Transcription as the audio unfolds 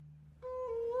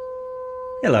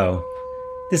Hello,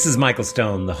 this is Michael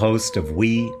Stone, the host of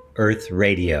We Earth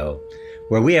Radio,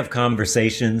 where we have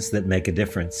conversations that make a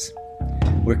difference.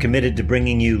 We're committed to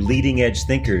bringing you leading-edge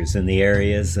thinkers in the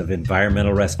areas of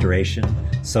environmental restoration,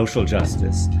 social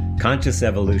justice, conscious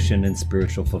evolution, and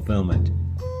spiritual fulfillment.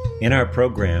 In our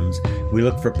programs, we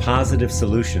look for positive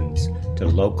solutions to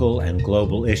local and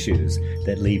global issues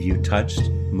that leave you touched,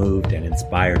 moved, and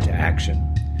inspired to action.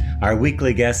 Our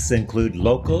weekly guests include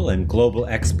local and global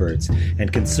experts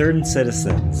and concerned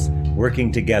citizens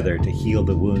working together to heal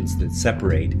the wounds that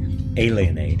separate,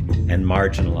 alienate, and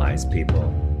marginalize people.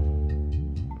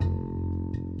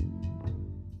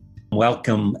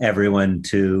 Welcome, everyone,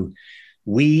 to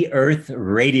We Earth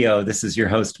Radio. This is your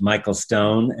host, Michael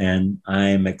Stone, and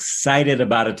I'm excited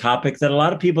about a topic that a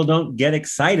lot of people don't get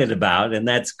excited about, and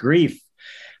that's grief.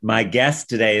 My guest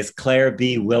today is Claire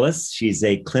B. Willis. She's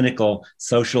a clinical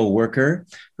social worker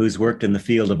who's worked in the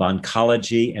field of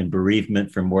oncology and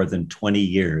bereavement for more than 20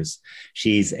 years.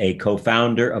 She's a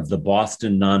co-founder of the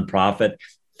Boston nonprofit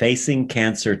Facing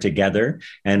Cancer Together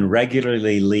and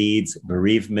regularly leads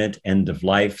bereavement,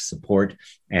 end-of-life support,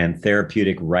 and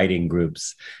therapeutic writing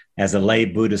groups. As a lay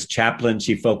Buddhist chaplain,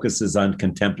 she focuses on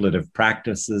contemplative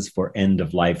practices for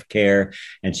end-of-life care,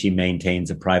 and she maintains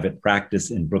a private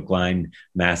practice in Brookline,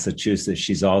 Massachusetts.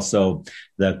 She's also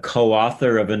the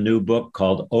co-author of a new book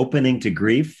called Opening to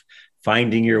Grief,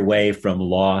 Finding Your Way from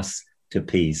Loss to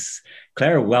Peace.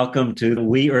 Claire, welcome to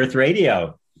We Earth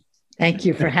Radio. Thank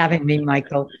you for having me,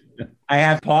 Michael. I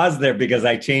have paused there because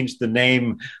I changed the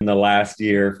name in the last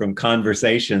year from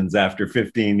Conversations after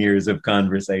 15 years of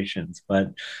Conversations.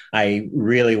 But I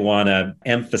really want to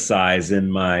emphasize in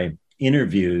my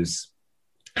interviews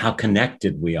how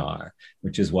connected we are,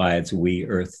 which is why it's We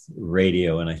Earth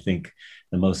Radio. And I think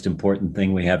the most important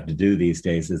thing we have to do these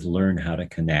days is learn how to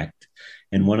connect.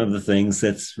 And one of the things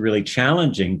that's really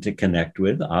challenging to connect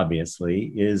with,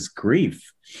 obviously, is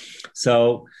grief.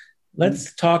 So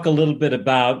let's talk a little bit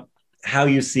about how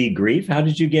you see grief. How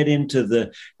did you get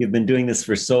into you've been doing this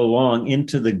for so long,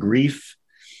 into the grief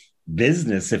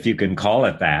business, if you can call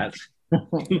it that?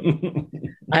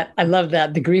 I love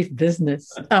that, the grief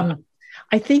business.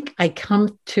 I think I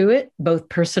come to it both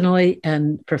personally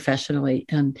and professionally.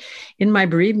 And in my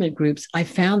bereavement groups, I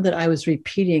found that I was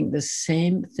repeating the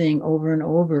same thing over and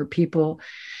over. People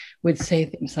would say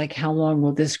things like, how long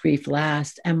will this grief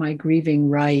last? Am I grieving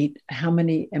right? Am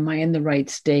I in the right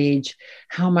stage?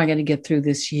 How am I going to get through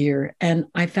this year? And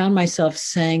I found myself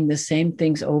saying the same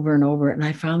things over and over. And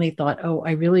I finally thought, oh,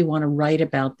 I really want to write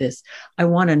about this. I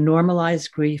want to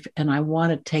normalize grief, and I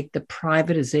want to take the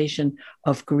privatization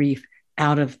of grief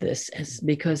out of this,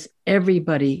 because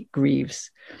everybody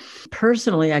grieves.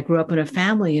 Personally, I grew up in a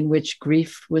family in which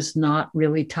grief was not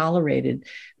really tolerated.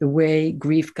 The way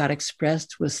grief got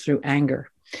expressed was through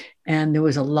anger. And there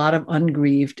was a lot of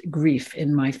ungrieved grief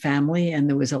in my family, and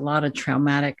there was a lot of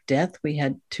traumatic death. We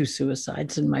had 2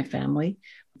 suicides in my family.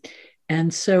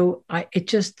 And so it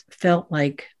just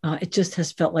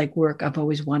has felt like work I've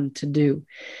always wanted to do.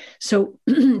 So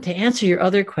to answer your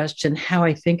other question, how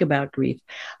I think about grief,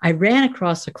 I ran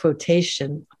across a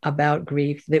quotation about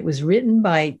grief that was written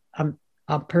by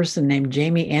a person named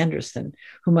Jamie Anderson,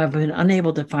 whom I've been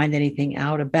unable to find anything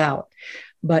out about.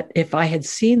 But if I had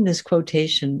seen this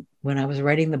quotation when I was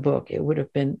writing the book, it would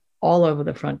have been all over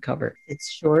the front cover.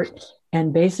 It's short.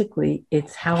 And basically,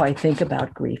 it's how I think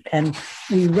about grief. And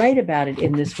we write about it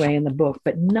in this way in the book,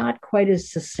 but not quite as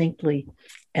succinctly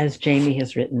as Jamie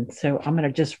has written. So I'm going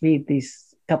to just read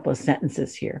these couple of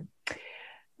sentences here.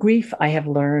 Grief, I have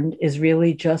learned, is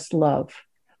really just love.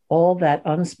 All that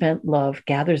unspent love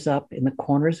gathers up in the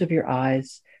corners of your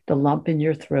eyes, the lump in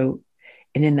your throat,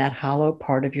 and in that hollow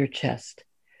part of your chest.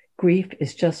 Grief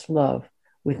is just love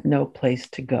with no place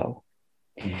to go.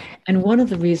 And one of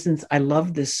the reasons I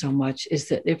love this so much is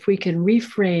that if we can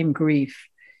reframe grief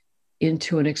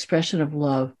into an expression of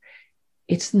love,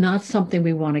 it's not something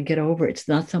we want to get over. It's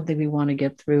not something we want to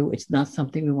get through. It's not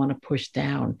something we want to push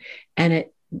down. And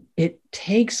it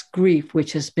takes grief,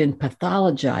 which has been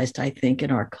pathologized, I think,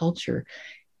 in our culture,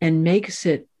 and makes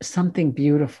it something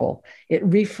beautiful. It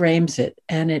reframes it,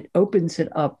 and it opens it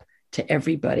up to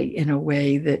everybody in a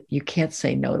way that you can't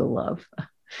say no to love,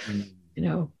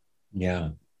 Yeah.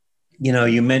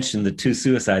 You mentioned the 2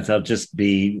 suicides. I'll just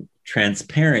be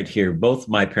transparent here. Both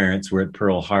my parents were at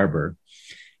Pearl Harbor,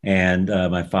 and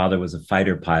my father was a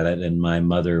fighter pilot and my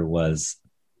mother was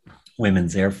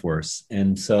Women's Air Force.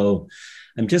 And so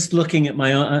I'm just looking at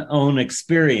my own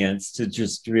experience to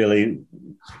just really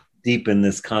deepen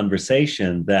this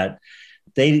conversation, that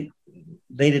they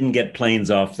didn't get planes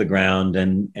off the ground,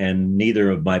 and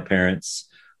neither of my parents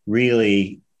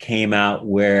really came out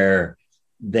where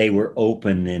they were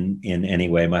open in any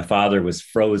way. My father was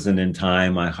frozen in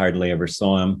time. I hardly ever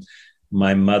saw him.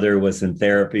 My mother was in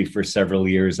therapy for several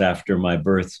years after my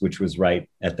birth, which was right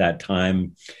at that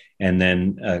time, and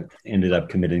then ended up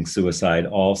committing suicide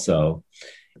also.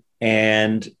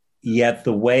 And yet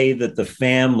the way that the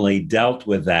family dealt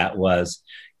with that was,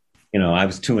 I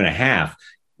was 2.5.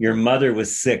 Your mother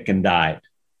was sick and died,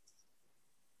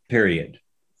 period.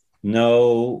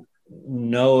 No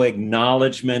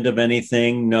acknowledgement of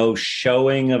anything, no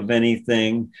showing of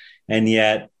anything. And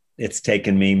yet it's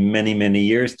taken me many, many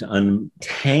years to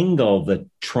untangle the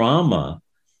trauma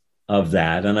of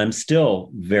that. And I'm still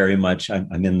very much,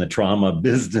 I'm in the trauma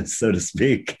business, so to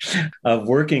speak, of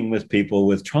working with people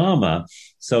with trauma.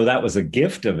 So that was a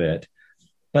gift of it.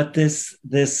 But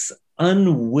this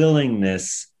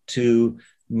unwillingness to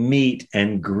meet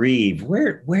and grieve,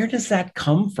 where does that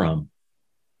come from?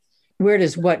 Where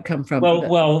does what come from?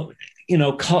 Well,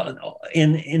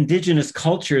 in indigenous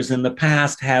cultures in the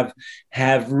past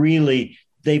have really,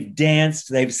 they've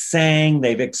danced, they've sang,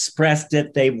 they've expressed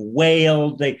it, they've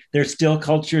wailed. There's still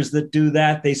cultures that do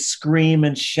that. They scream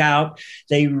and shout.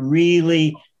 They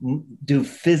really do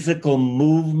physical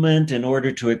movement in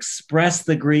order to express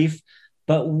the grief.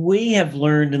 But we have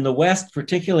learned in the West,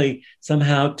 particularly,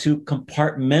 somehow to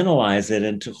compartmentalize it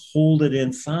and to hold it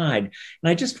inside. And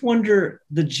I just wonder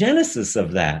the genesis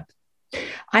of that.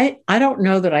 I don't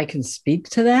know that I can speak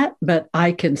to that, but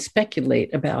I can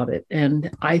speculate about it.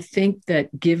 And I think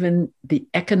that given the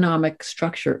economic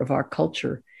structure of our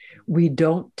culture, we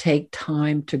don't take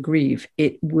time to grieve.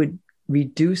 It would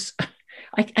reduce,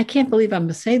 I can't believe I'm going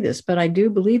to say this, but I do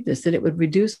believe this, that it would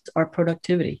reduce our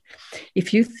productivity.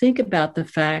 If you think about the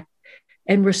fact,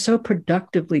 and we're so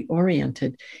productively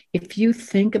oriented, if you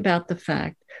think about the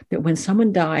fact that when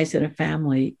someone dies in a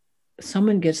family,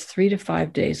 someone gets 3 to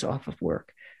 5 days off of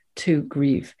work to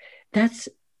grieve. That's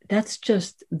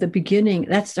just the beginning.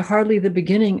 That's hardly the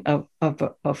beginning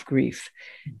of grief.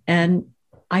 And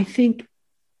I think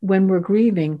when we're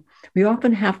grieving, we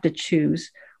often have to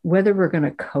choose whether we're going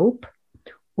to cope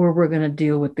or we're going to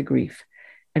deal with the grief.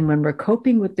 And when we're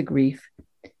coping with the grief,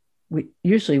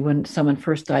 usually when someone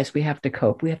first dies, we have to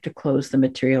cope. We have to close the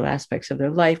material aspects of their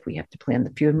life. We have to plan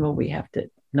the funeral. We have to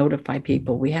notify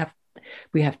people. We have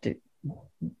to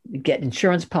get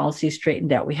insurance policies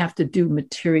straightened out. We have to do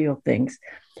material things.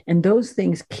 And those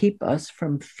things keep us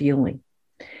from feeling.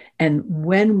 And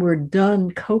when we're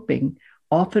done coping,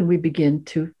 often we begin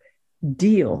to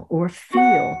deal or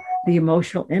feel the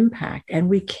emotional impact. And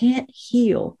we can't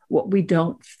heal what we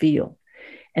don't feel.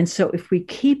 And so if we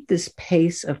keep this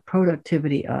pace of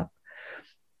productivity up,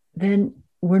 then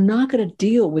we're not going to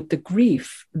deal with the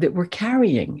grief that we're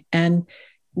carrying. And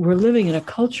we're living in a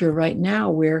culture right now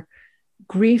where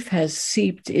grief has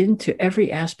seeped into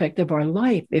every aspect of our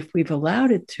life if we've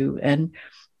allowed it to. And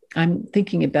I'm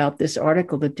thinking about this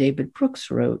article that David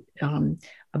Brooks wrote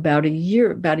about a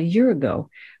year ago,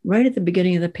 right at the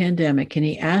beginning of the pandemic. And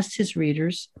he asked his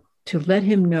readers to let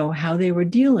him know how they were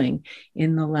dealing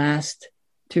in the last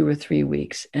 2 or 3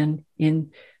 weeks. And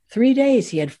in 3 days,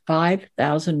 he had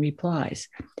 5,000 replies.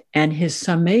 And his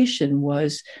summation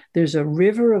was, there's a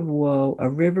river of woe, a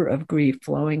river of grief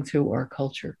flowing through our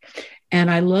culture. And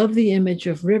I love the image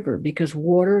of river because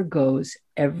water goes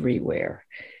everywhere.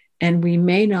 And we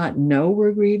may not know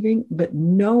we're grieving, but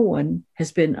no one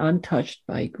has been untouched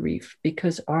by grief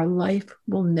because our life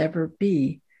will never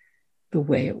be the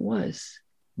way it was.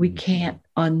 We can't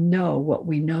unknow what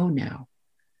we know now.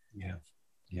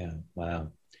 Yeah. Wow.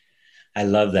 I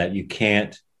love that. You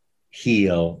can't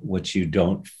heal what you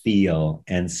don't feel.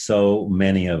 And so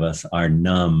many of us are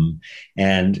numb.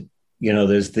 And,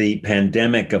 there's the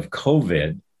pandemic of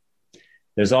COVID.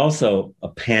 There's also a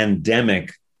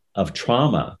pandemic of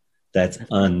trauma that's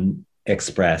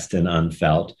unexpressed and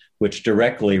unfelt, which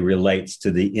directly relates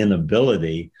to the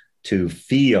inability to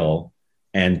feel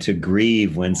and to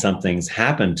grieve when something's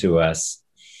happened to us.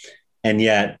 And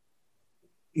yet,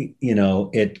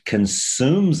 it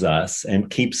consumes us and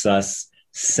keeps us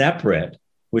separate,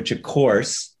 which of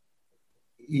course,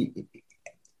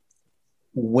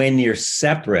 when you're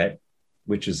separate,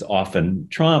 which is often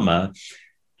trauma,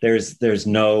 there's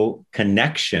no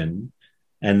connection,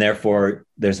 and therefore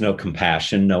there's no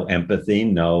compassion, no empathy,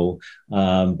 no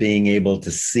being able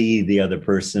to see the other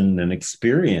person and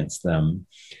experience them.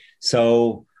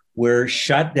 So we're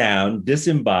shut down,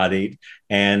 disembodied,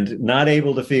 and not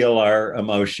able to feel our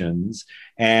emotions.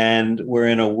 And we're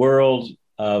in a world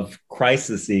of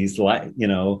crises, like,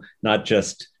 not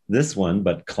just this one,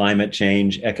 but climate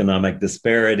change, economic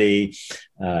disparity,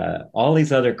 all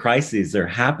these other crises are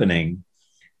happening.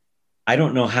 I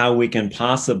don't know how we can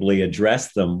possibly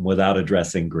address them without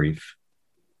addressing grief.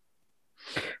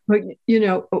 But,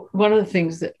 one of the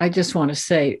things that I just want to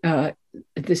say,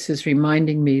 this is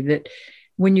reminding me that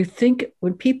when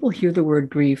people hear the word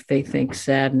grief, they think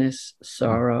sadness,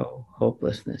 sorrow,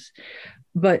 hopelessness.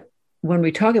 But when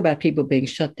we talk about people being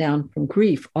shut down from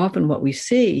grief, often what we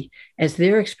see as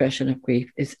their expression of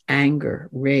grief is anger,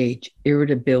 rage,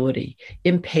 irritability,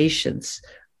 impatience,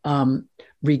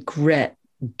 regret,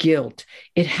 guilt.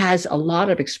 It has a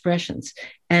lot of expressions.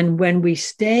 And when we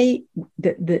staying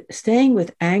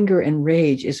with anger and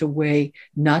rage is a way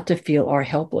not to feel our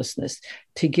helplessness,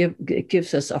 it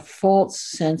gives us a false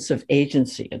sense of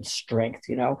agency and strength.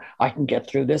 I can get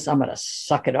through this. I'm going to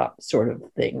suck it up, sort of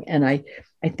thing. And I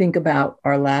think about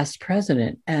our last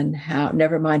president and how,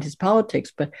 never mind his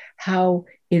politics, but how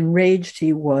enraged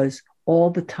he was all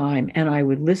the time. And I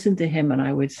would listen to him and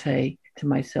I would say to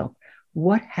myself,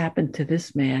 what happened to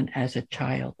this man as a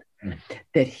child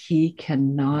that he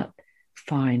cannot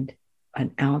find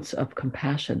an ounce of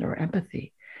compassion or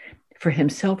empathy for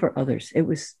himself or others? It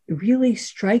was really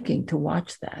striking to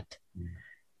watch that.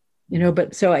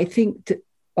 But so I think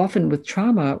often with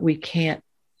trauma, we can't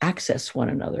access one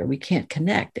another. We can't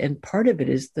connect. And part of it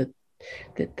is the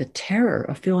terror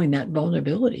of feeling that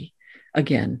vulnerability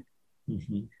again.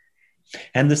 Mm-hmm.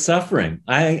 And the suffering.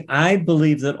 I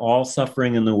believe that all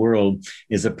suffering in the world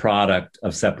is a product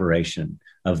of separation,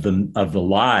 of the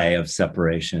lie of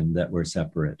separation, that we're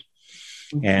separate.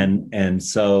 Mm-hmm. And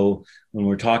so when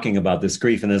we're talking about this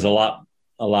grief, and there's a lot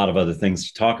of other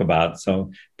things to talk about,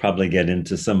 so probably get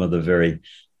into some of the very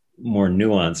more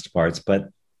nuanced parts, but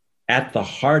at the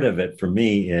heart of it for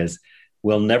me is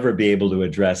we'll never be able to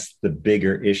address the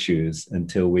bigger issues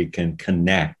until we can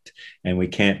connect, and we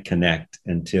can't connect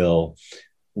until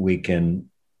we can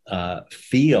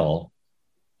feel.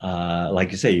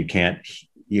 Like you say, you can't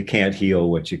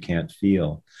heal what you can't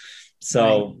feel.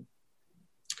 So, right.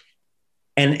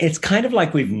 And it's kind of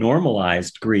like we've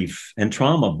normalized grief and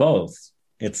trauma both.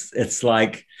 It's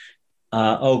like,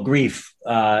 grief.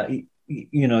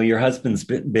 Your husband's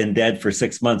been dead for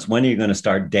 6 months. When are you going to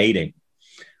start dating?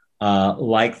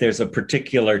 Like there's a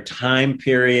particular time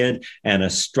period and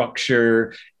a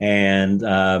structure. And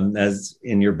as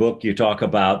in your book, you talk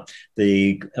about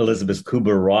the Elizabeth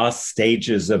Kubler-Ross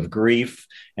stages of grief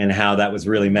and how that was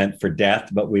really meant for death,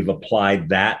 but we've applied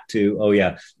that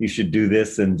to, you should do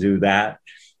this and do that.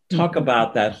 Talk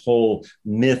about that whole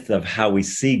myth of how we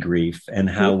see grief and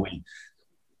how we...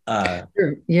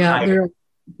 Sure. Yeah,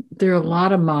 there are a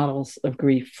lot of models of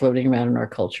grief floating around in our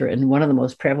culture. And one of the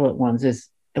most prevalent ones is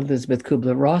Elizabeth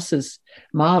Kubler-Ross's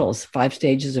models, 5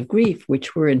 stages of grief,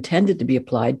 which were intended to be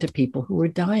applied to people who were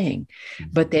dying.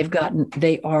 But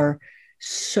they are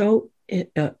so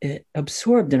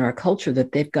absorbed in our culture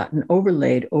that they've gotten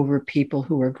overlaid over people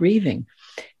who are grieving.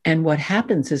 And what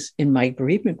happens is in my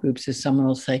bereavement groups is someone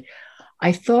will say,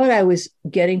 I thought I was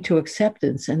getting to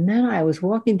acceptance. And then I was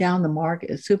walking down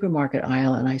the supermarket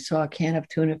aisle and I saw a can of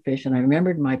tuna fish. And I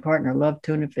remembered my partner loved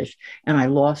tuna fish and I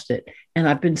lost it. And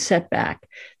I've been set back.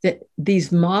 That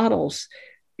these models,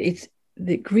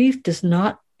 the grief does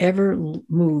not ever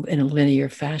move in a linear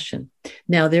fashion.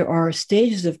 Now, there are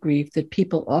stages of grief that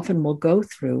people often will go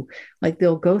through, like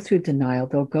they'll go through denial,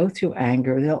 they'll go through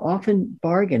anger, they'll often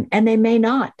bargain, and they may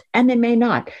not.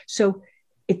 So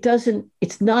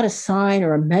it's not a sign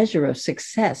or a measure of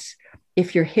success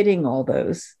if you're hitting all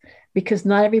those, because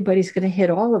not everybody's going to hit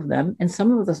all of them. And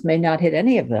some of us may not hit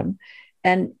any of them.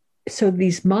 And so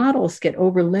these models get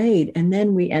overlaid, and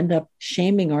then we end up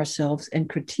shaming ourselves and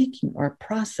critiquing our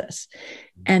process.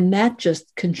 And that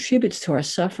just contributes to our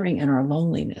suffering and our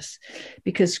loneliness,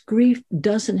 because grief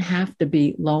doesn't have to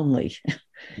be lonely.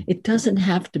 It doesn't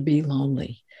have to be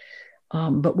lonely.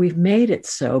 But we've made it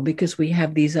so because we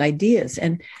have these ideas.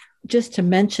 And just to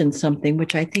mention something,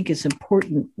 which I think is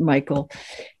important, Michael,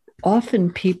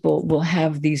 often people will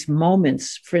have these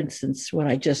moments. For instance, what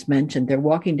I just mentioned, they're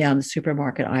walking down the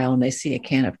supermarket aisle and they see a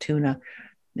can of tuna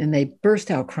and they burst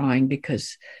out crying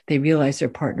because they realize their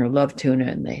partner loved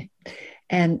tuna.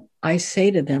 And I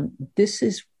say to them, this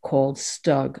is called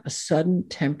STUG, a sudden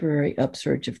temporary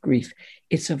upsurge of grief.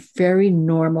 It's a very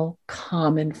normal,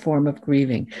 common form of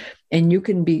grieving. And you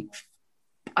can be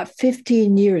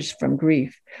 15 years from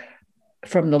grief,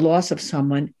 from the loss of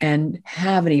someone, and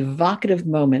have an evocative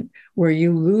moment where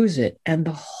you lose it and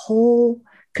the whole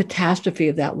catastrophe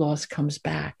of that loss comes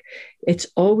back. It's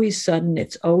always sudden,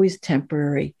 it's always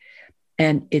temporary,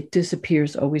 and it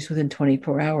disappears always within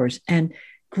 24 hours. And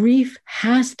grief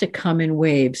has to come in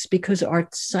waves because our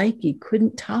psyche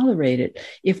couldn't tolerate it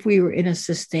if we were in a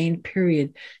sustained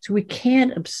period. So we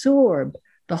can't absorb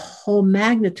the whole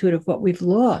magnitude of what we've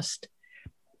lost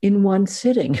in one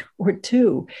sitting or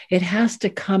two. It has to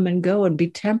come and go and be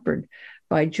tempered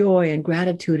by joy and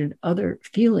gratitude and other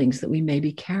feelings that we may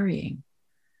be carrying.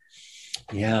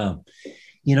 Yeah.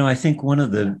 I think one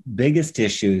of the biggest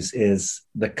issues is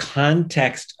the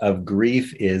context of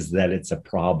grief is that it's a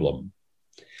problem.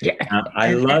 Yeah.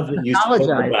 I love that you spoke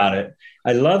about it.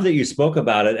 I love that you spoke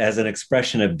about it as an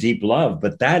expression of deep love,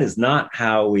 but that is not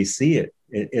how we see it.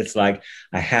 It's like,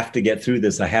 I have to get through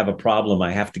this. I have a problem.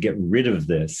 I have to get rid of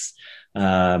this.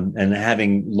 And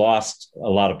having lost a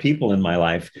lot of people in my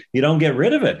life, you don't get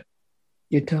rid of it.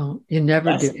 You don't. You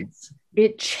never do.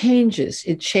 It changes.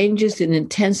 It changes in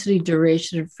intensity,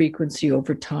 duration, and frequency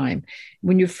over time.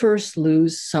 When you first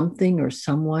lose something or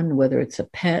someone, whether it's a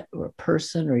pet or a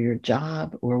person or your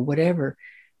job or whatever,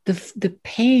 the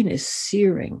pain is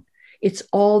searing. It's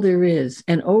all there is.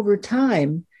 And over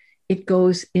time, it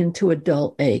goes into a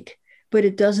dull ache, but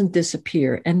it doesn't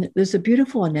disappear. And there's a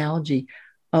beautiful analogy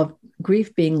of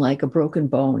grief being like a broken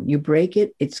bone. You break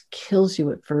it, it kills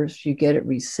you at first. You get it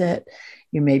reset.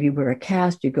 You maybe wear a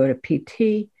cast, you go to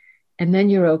PT, and then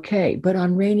you're okay. But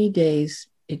on rainy days,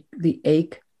 the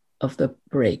ache of the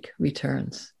break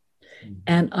returns. Mm-hmm.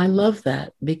 And I love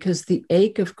that because the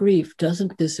ache of grief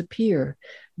doesn't disappear,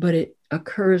 but it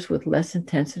occurs with less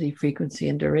intensity, frequency,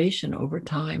 and duration over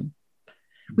time.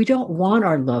 We don't want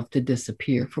our love to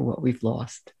disappear for what we've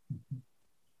lost.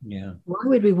 Yeah. Why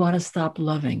would we want to stop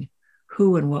loving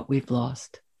who and what we've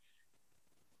lost?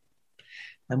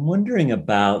 I'm wondering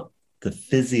about the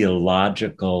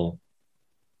physiological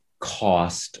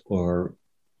cost or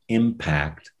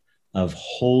impact of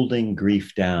holding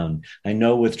grief down. I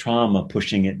know with trauma,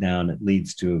 pushing it down, it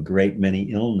leads to a great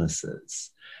many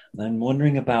illnesses. I'm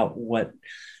wondering about what,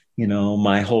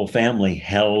 my whole family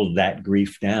held that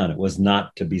grief down. It was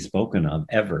not to be spoken of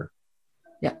ever.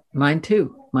 Yeah, mine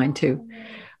too.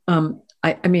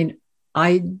 I mean,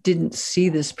 I didn't see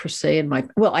this per se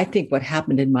I think what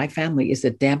happened in my family is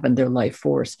it dampened their life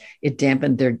force. It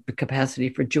dampened their capacity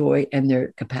for joy and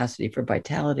their capacity for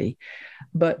vitality.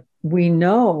 But we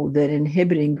know that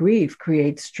inhibiting grief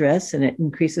creates stress and it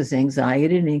increases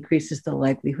anxiety and increases the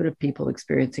likelihood of people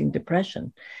experiencing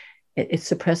depression. It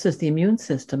suppresses the immune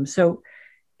system. So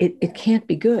it can't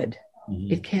be good.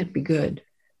 Mm-hmm. It can't be good.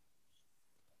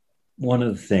 One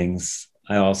of the things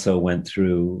I also went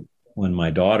through when my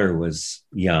daughter was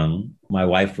young, my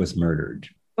wife was murdered.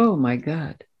 Oh, my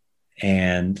God.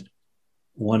 And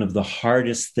one of the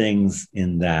hardest things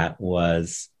in that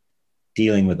was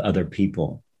dealing with other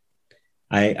people.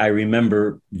 I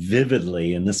remember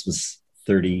vividly, and this was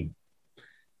 30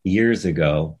 years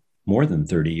ago, more than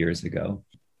 30 years ago,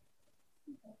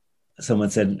 someone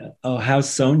said, "Oh, how's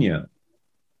Sonia?"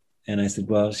 And I said,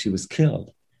 "Well, she was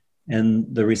killed."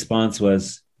 And the response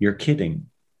was, "You're kidding."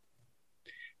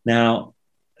 Now,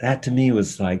 that to me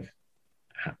was like,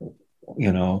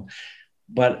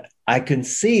 but I can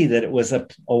see that it was a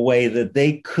way that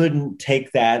they couldn't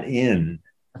take that in.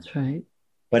 That's right.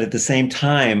 But at the same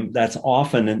time, that's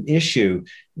often an issue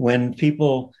when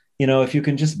people, if you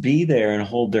can just be there and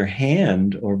hold their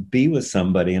hand or be with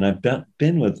somebody, and I've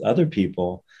been with other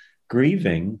people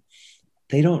grieving,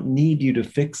 they don't need you to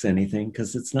fix anything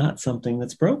because it's not something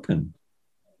that's broken.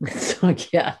 So,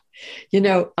 yeah.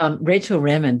 Rachel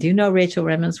Remen, do you know Rachel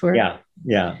Remen's work?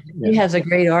 Yeah. She has a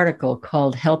great article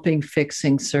called Helping,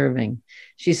 Fixing, Serving.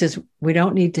 She says, we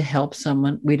don't need to help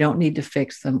someone. We don't need to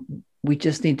fix them. We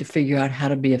just need to figure out how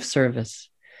to be of service.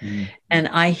 Mm-hmm. And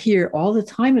I hear all the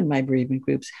time in my bereavement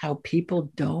groups how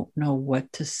people don't know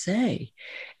what to say.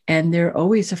 And they're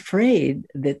always afraid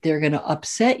that they're going to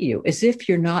upset you, as if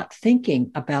you're not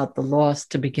thinking about the loss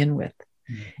to begin with.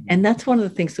 Mm-hmm. And that's one of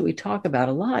the things that we talk about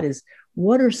a lot is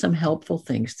what are some helpful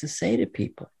things to say to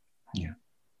people? Yeah.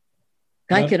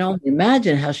 I can only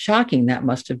imagine how shocking that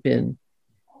must have been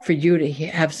for you to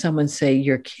have someone say,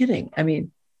 "You're kidding." I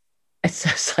mean, it's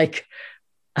just like,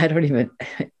 I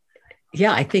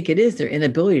think it is their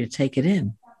inability to take it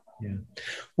in. Yeah.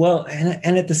 Well,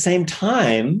 and at the same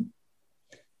time,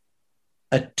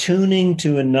 attuning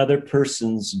to another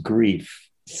person's grief,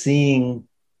 seeing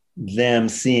them,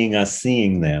 seeing us,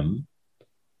 seeing them,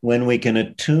 when we can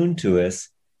attune to us,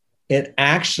 it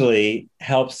actually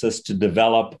helps us to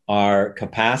develop our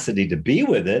capacity to be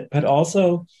with it, but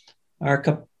also our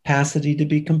capacity to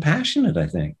be compassionate, I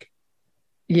think.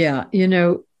 Yeah.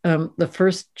 The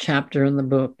first chapter in the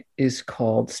book is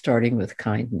called Starting with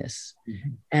Kindness. Mm-hmm.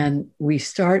 And we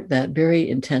start that very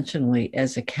intentionally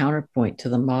as a counterpoint to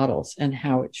the models and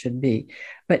how it should be.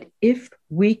 But if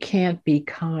we can't be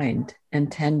kind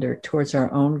and tender towards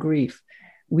our own grief,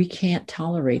 we can't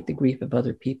tolerate the grief of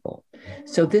other people.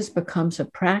 So this becomes a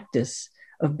practice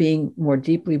of being more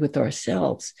deeply with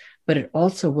ourselves, but it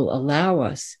also will allow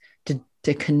us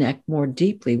to connect more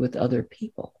deeply with other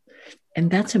people.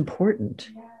 And that's important.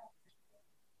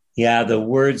 Yeah, the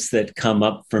words that come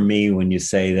up for me when you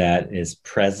say that is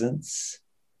presence,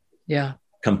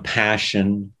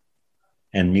 compassion,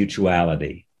 and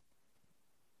mutuality.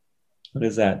 What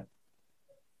is that?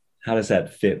 How does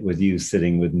that fit with you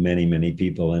sitting with many, many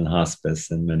people in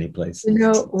hospice in many places? You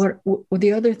know, what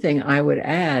the other thing I would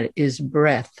add is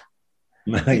breath.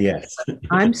 Yes.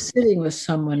 I'm sitting with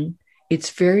someone,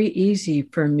 it's very easy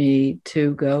for me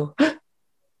to go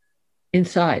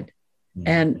inside.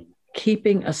 And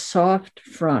keeping a soft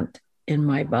front in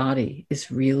my body is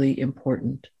really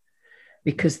important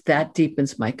because that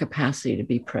deepens my capacity to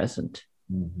be present.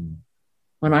 Mm-hmm.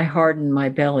 When I harden my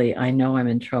belly, I know I'm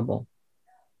in trouble.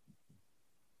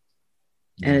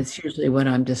 And it's usually when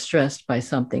I'm distressed by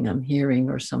something I'm hearing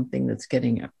or something that's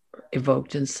getting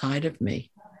evoked inside of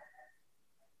me.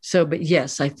 So, but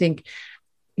yes, I think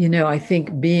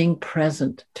being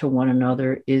present to one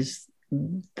another is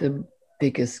the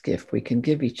biggest gift we can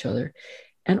give each other.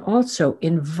 And also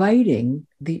inviting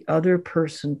the other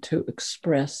person to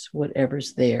express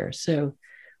whatever's there. So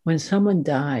when someone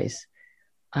dies,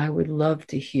 I would love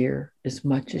to hear as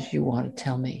much as you want to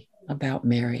tell me about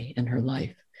Mary and her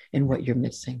life and what you're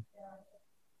missing.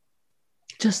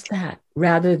 Just that,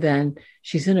 rather than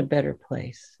she's in a better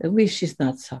place. At least she's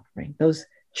not suffering. Those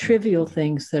trivial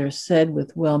things that are said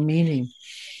with well-meaning,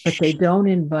 but they don't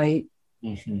invite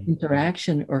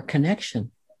interaction or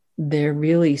connection. They're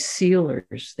really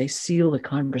sealers. They seal the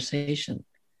conversation.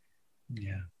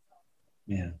 Yeah.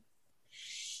 Yeah.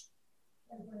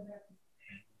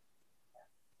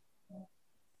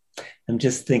 I'm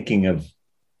just thinking of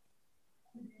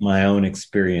my own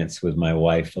experience with my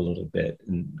wife a little bit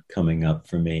and coming up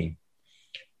for me.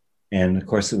 And of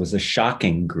course, it was a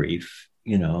shocking grief.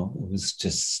 You know, it was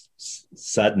just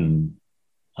sudden.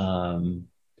 And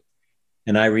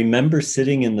I remember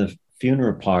sitting in the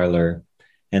funeral parlor,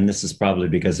 and this is probably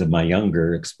because of my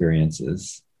younger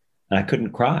experiences, and I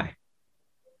couldn't cry.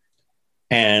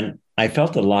 And I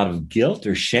felt a lot of guilt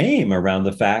or shame around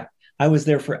the fact I was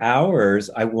there for hours.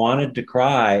 I wanted to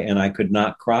cry and I could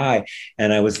not cry.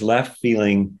 And I was left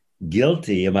feeling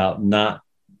guilty about not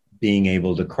being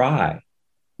able to cry.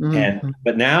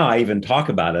 But now I even talk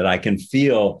about it. I can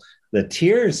feel the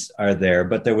tears are there,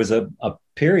 but there was a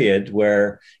period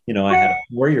where, you know, I had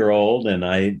a 4-year-old and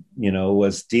I, you know,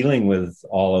 was dealing with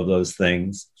all of those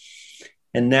things.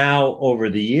 And now over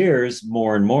the years,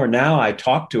 more and more, now I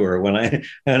talk to her when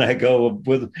I go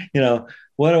with, you know,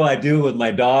 what do I do with my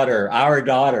daughter, our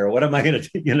daughter? What am I going to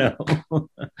do? You know,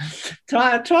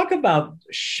 talk about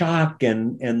shock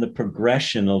and the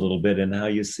progression a little bit and how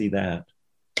you see that.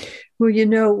 Well, you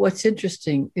know, what's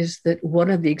interesting is that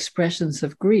one of the expressions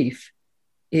of grief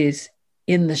is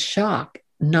in the shock,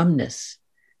 numbness,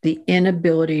 the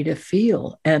inability to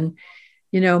feel. And,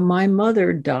 you know, my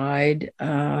mother died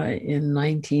in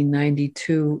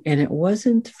 1992, and it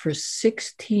wasn't for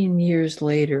 16 years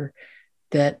later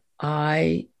that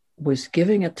I was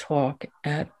giving a talk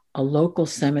at a local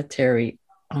cemetery.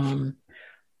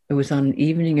 It was on an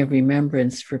evening of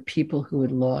remembrance for people who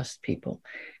had lost people.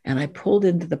 And I pulled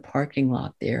into the parking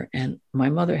lot there, and my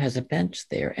mother has a bench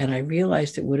there. And I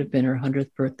realized it would have been her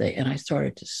 100th birthday. And I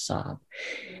started to sob,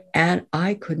 and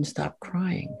I couldn't stop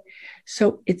crying.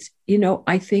 So it's, you know,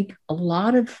 I think a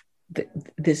lot of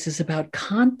this is about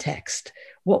context.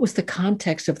 What was the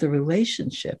context of the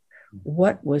relationship?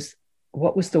 What was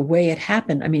the way it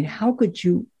happened? I mean, how could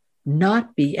you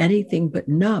not be anything but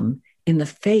numb in the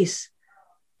face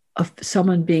of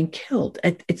someone being killed?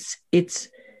 It's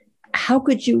how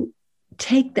could you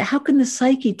take that? How can the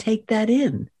psyche take that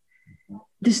in?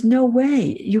 There's no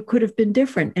way you could have been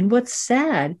different. And what's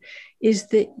sad is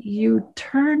that you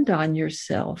turned on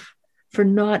yourself for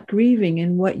not grieving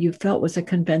in what you felt was a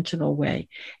conventional way.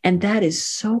 And that is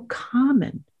so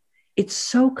common. It's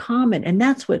so common. And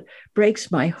that's what breaks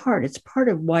my heart. It's part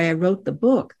of why I wrote the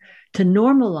book, to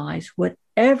normalize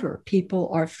whatever people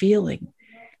are feeling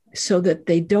so that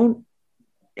they don't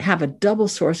have a double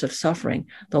source of suffering,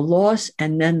 the loss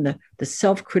and then the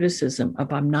self-criticism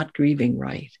of I'm not grieving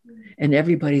right and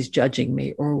everybody's judging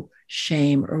me, or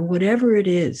shame, or whatever it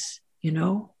is, you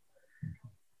know?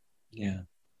 Yeah.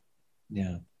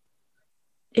 Yeah.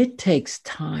 It takes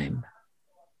time.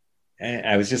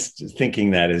 I was just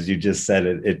thinking that as you just said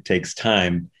it, it takes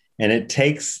time, and it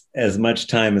takes as much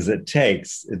time as it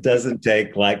takes. It doesn't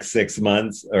take like 6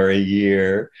 months or a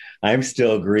year. I'm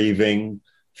still grieving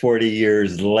 40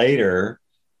 years later,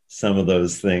 some of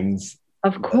those things.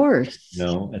 Of course.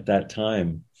 at that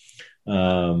time.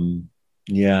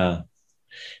 Yeah.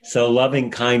 So loving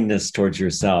kindness towards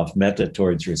yourself, metta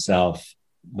towards yourself.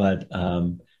 But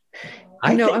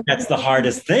I think that's the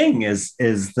hardest thing is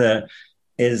the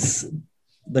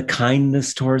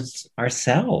kindness towards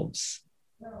ourselves,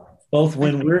 both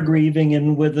when we're grieving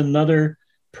and with another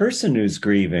person who's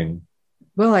grieving.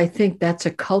 Well, I think that's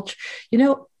a culture,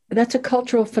 that's a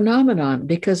cultural phenomenon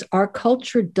because our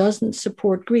culture doesn't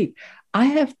support grief. I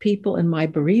have people in my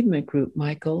bereavement group,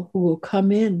 Michael, who will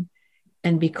come in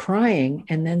and be crying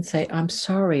and then say, I'm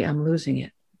sorry, I'm losing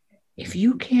it. If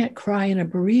you can't cry in a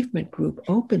bereavement group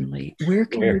openly, where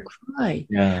can you cry?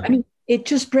 Yeah. I mean, it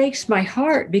just breaks my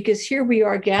heart because here we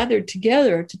are gathered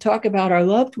together to talk about our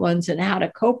loved ones and how to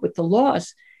cope with the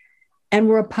loss. And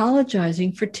we're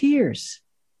apologizing for tears.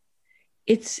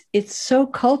 It's so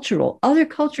cultural. Other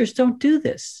cultures don't do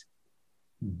this.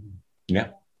 Yeah.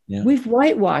 Yeah. We've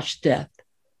whitewashed death.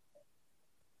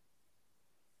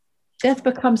 Death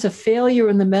becomes a failure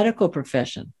in the medical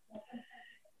profession.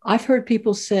 I've heard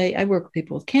people say, I work with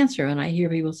people with cancer, and I hear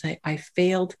people say, I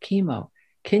failed chemo.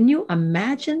 Can you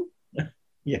imagine?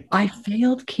 Yeah. I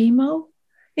failed chemo?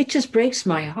 It just breaks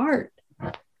my heart.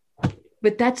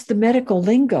 But that's the medical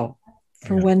lingo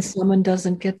for when someone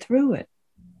doesn't get through it.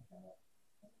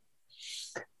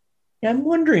 Yeah, I'm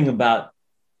wondering about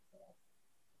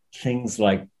things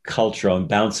like cultural. I'm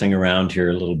bouncing around here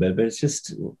a little bit, but it's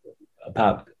just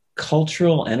about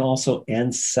cultural and also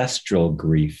ancestral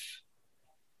grief.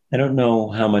 I don't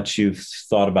know how much you've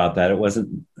thought about that. It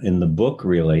wasn't in the book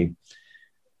really,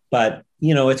 but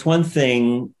it's one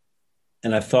thing,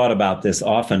 and I've thought about this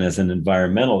often as an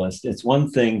environmentalist. It's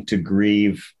one thing to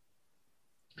grieve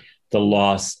the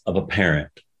loss of a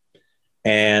parent,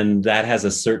 and that has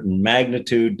a certain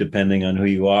magnitude depending on who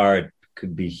you are. It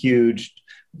could be huge.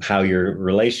 How your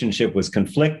relationship was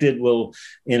conflicted will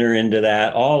enter into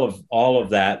that. All of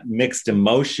that, mixed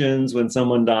emotions when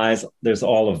someone dies. There's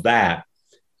all of that.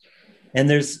 And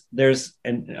there's,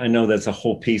 and I know that's a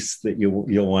whole piece that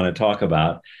you'll want to talk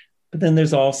about, but then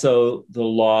there's also the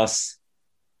loss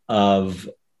of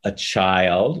a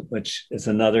child, which is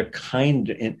another kind,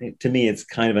 to me, it's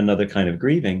kind of another kind of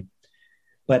grieving.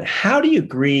 But how do you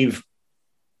grieve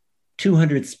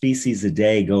 200 species a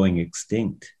day going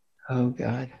extinct? Oh,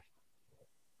 God.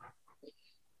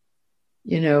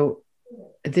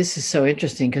 This is so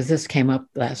interesting because this came up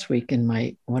last week in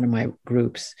one of my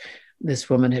groups. This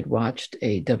woman had watched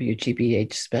a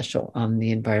WGBH special on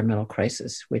the environmental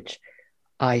crisis, which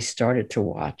I started to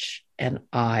watch, and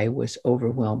I was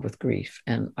overwhelmed with grief.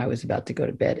 And I was about to go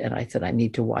to bed, and I said, I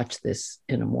need to watch this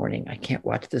in the morning. I can't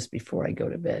watch this before I go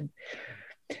to bed.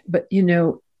 But, we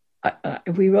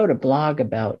wrote a blog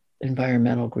about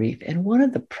environmental grief. And one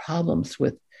of the problems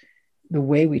with the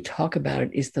way we talk about it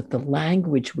is that the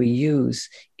language we use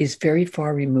is very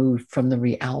far removed from the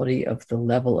reality of the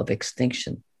level of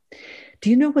extinction. Do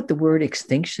you know what the word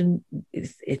extinction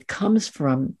is? It comes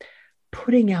from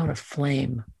putting out a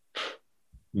flame.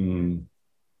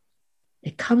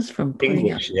 It comes from putting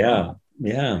English, out.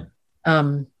 Yeah.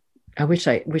 I wish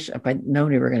if I'd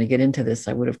known we were going to get into this,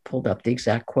 I would have pulled up the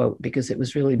exact quote because it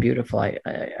was really beautiful.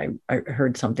 I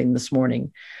heard something this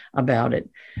morning about it,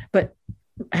 but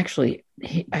actually,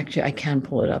 I can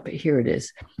pull it up. Here it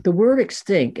is. The word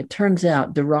extinct, it turns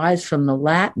out, derives from the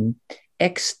Latin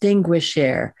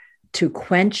extinguishere, to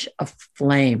quench a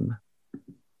flame.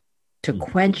 To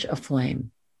quench a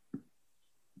flame.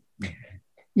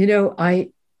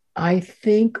 I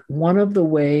think one of the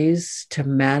ways to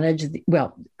manage,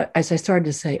 as I started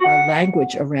to say, our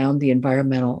language around the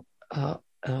environmental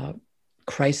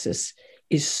crisis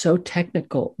is so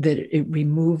technical that it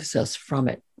removes us from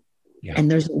it. Yeah.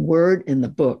 And there's a word in the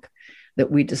book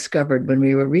that we discovered when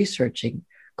we were researching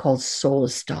called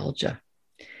solastalgia.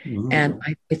 And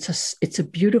it's a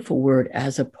beautiful word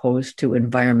as opposed to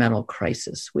environmental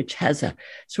crisis, which has a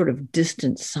sort of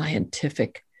distant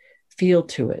scientific feel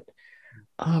to it.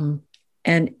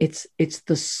 And it's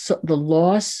the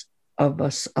loss of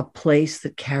a place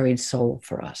that carried soul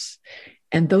for us.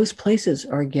 And those places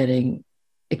are getting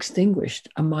extinguished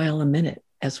a mile a minute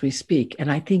as we speak.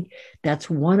 And I think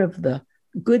that's one of the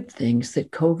good things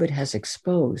that COVID has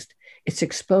exposed. It's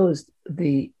exposed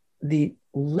the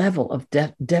level of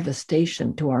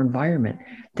devastation to our environment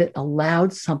that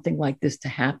allowed something like this to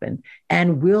happen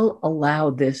and will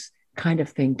allow this kind of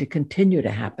thing to continue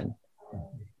to happen.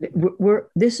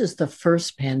 This is the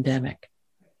first pandemic.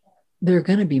 There are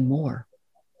going to be more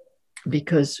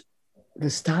because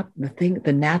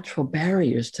the natural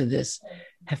barriers to this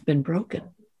have been broken.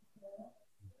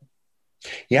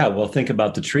 Yeah, well, think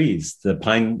about the trees, the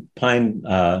pine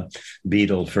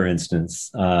beetle, for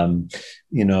instance.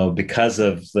 Because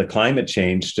of the climate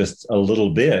change, just a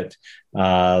little bit,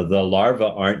 the larvae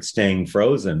aren't staying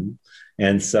frozen,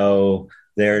 and so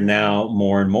they're now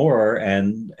more and more,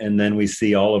 and then we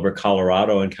see all over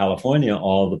Colorado and California,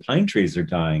 all the pine trees are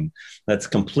dying. That's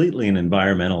completely an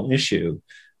environmental issue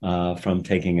from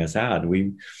taking us out.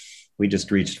 We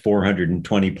just reached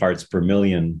 420 parts per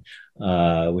million,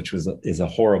 which is a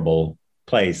horrible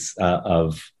place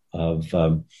of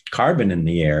carbon in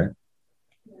the air,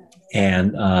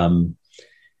 and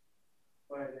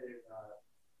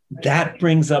that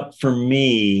brings up for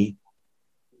me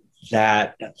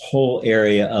that whole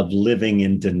area of living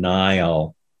in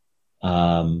denial.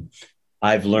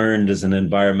 I've learned as an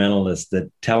environmentalist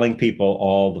that telling people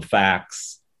all the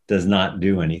facts does not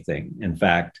do anything. In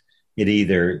fact, it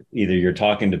either you're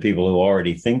talking to people who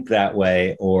already think that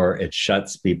way, or it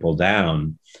shuts people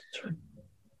down.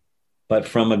 But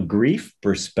from a grief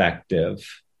perspective,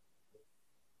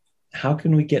 how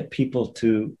can we get people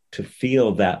to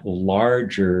feel that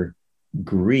larger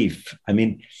grief? I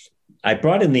mean, I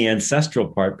brought in the ancestral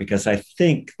part because I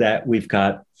think that we've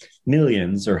got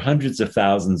millions or hundreds of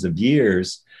thousands of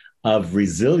years of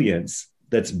resilience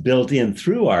that's built in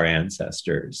through our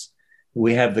ancestors.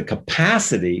 We have the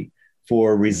capacity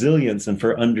for resilience and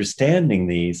for understanding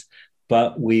these,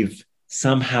 but we've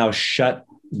somehow shut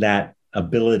that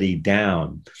ability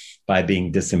down by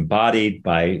being disembodied,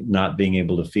 by not being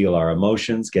able to feel our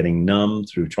emotions, getting numb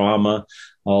through trauma,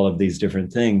 all of these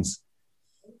different things.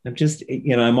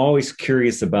 I'm always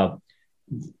curious about,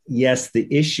 yes, the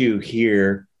issue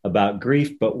here about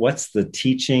grief, but what's the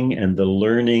teaching and the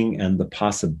learning and the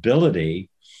possibility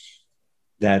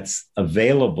that's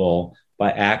available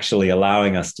by actually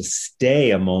allowing us to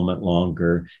stay a moment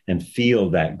longer and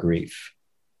feel that grief?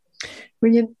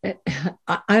 Well,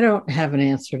 I don't have an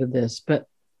answer to this, but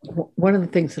one of the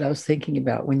things that I was thinking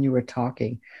about when you were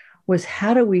talking was,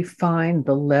 how do we find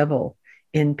the level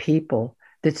in people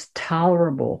that's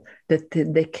tolerable, that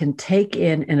they can take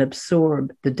in and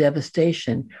absorb the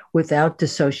devastation without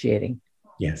dissociating?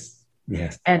 Yes.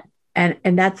 And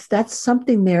that's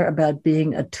something there about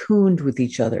being attuned with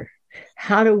each other.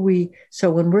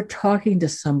 So when we're talking to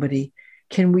somebody,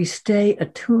 can we stay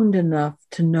attuned enough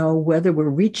to know whether we're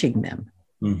reaching them?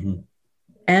 Mm-hmm.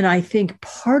 And I think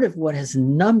part of what has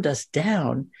numbed us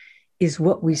down is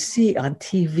what we see on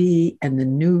TV and the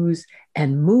news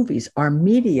and movies. Our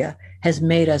media has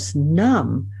made us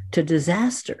numb to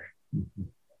disaster. Mm-hmm.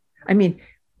 I mean,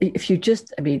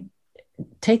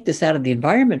 take this out of the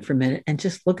environment for a minute and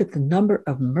just look at the number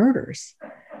of murders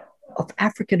of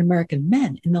African-American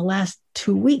men in the last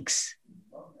 2 weeks.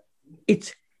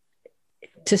 It's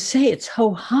to say it's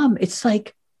ho-hum. It's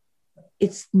like,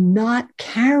 it's not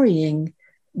carrying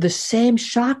the same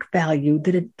shock value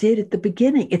that it did at the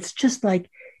beginning. It's just like,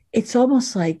 it's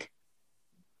almost like,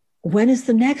 when is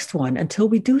the next one until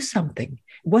we do something?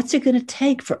 What's it going to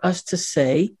take for us to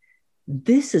say,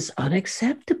 this is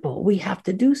unacceptable? We have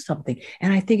to do something.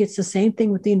 And I think it's the same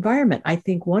thing with the environment. I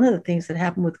think one of the things that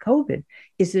happened with COVID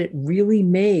is that it really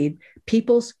made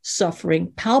people's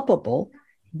suffering palpable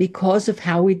because of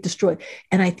how we destroyed.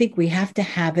 And I think we have to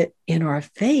have it in our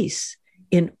face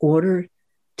in order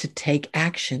to take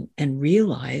action and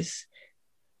realize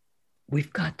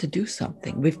we've got to do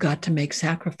something. We've got to make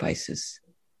sacrifices.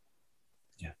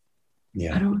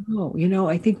 Yeah. I don't know.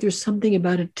 I think there's something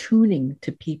about attuning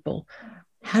to people.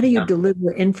 How do you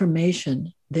deliver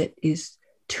information that is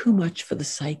too much for the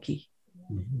psyche?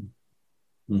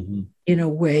 Mm-hmm. Mm-hmm. In a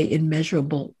way, in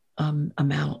measurable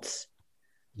amounts?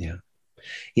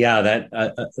 Yeah, that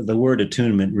the word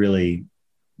attunement really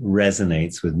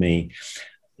resonates with me.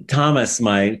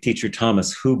 My teacher,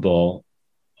 Thomas Hübl,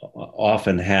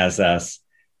 often has us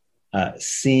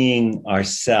seeing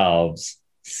ourselves,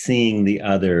 seeing the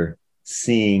other,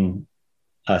 seeing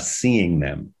us, seeing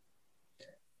them.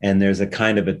 And there's a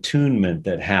kind of attunement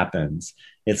that happens.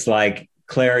 It's like,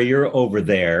 Clara, you're over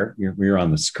there, you're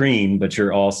on the screen, but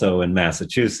you're also in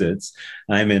Massachusetts.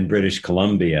 I'm in British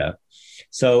Columbia.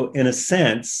 So in a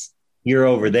sense, you're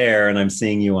over there and I'm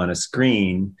seeing you on a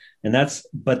screen.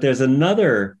 But there's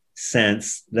another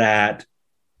sense that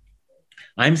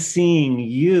I'm seeing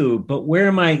you, but where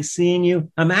am I seeing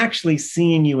you? I'm actually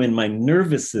seeing you in my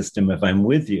nervous system if I'm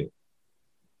with you,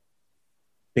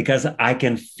 because I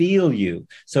can feel you.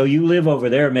 So you live over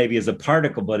there maybe as a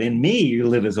particle, but in me, you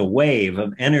live as a wave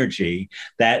of energy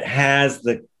that has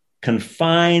the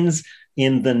confines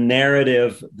in the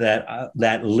narrative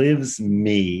that lives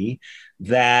me,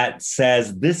 that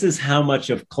says, this is how much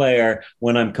of Claire,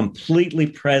 when I'm completely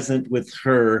present with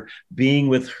her, being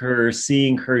with her,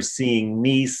 seeing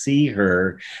me see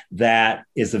her, that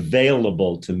is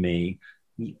available to me.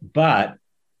 But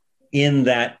in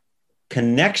that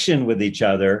connection with each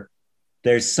other,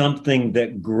 there's something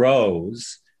that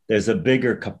grows. There's a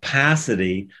bigger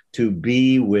capacity to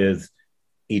be with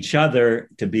each other,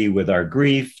 to be with our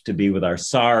grief, to be with our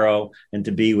sorrow, and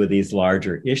to be with these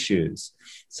larger issues.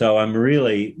 So I'm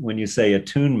really, when you say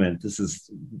attunement, this is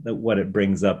what it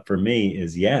brings up for me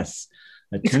is yes.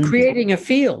 It's creating a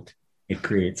field. It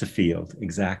creates a field,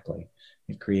 exactly.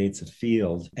 It creates a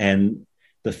field. And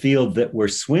the field that we're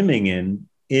swimming in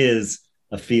is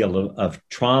a field of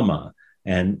trauma,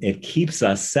 and it keeps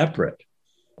us separate.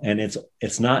 And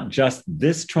it's not just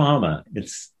this trauma,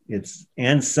 it's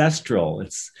ancestral.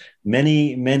 It's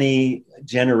many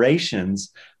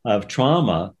generations of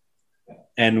trauma.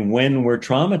 And when we're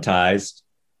traumatized,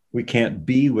 we can't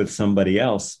be with somebody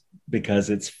else because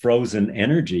it's frozen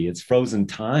energy, it's frozen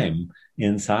time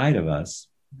inside of us.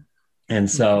 And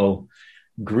so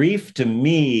grief to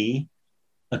me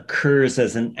occurs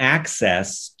as an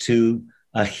access to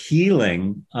a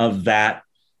healing of that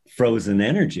frozen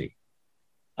energy,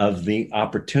 of the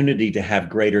opportunity to have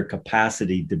greater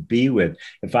capacity to be with.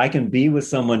 If I can be with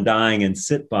someone dying and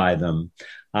sit by them,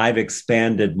 I've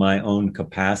expanded my own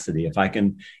capacity. If I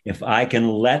can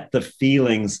let the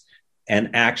feelings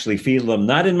and actually feel them,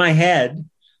 not in my head,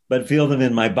 but feel them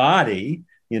in my body,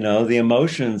 the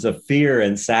emotions of fear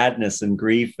and sadness and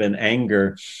grief and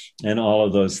anger and all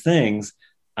of those things,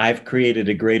 I've created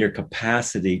a greater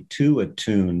capacity to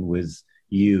attune with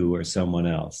you or someone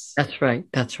else. That's right.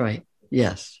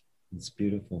 Yes. It's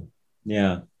beautiful.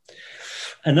 Yeah.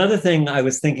 Another thing I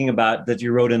was thinking about that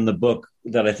you wrote in the book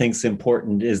that I think is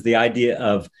important is the idea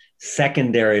of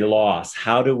secondary loss.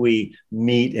 How do we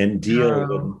meet and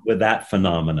deal with that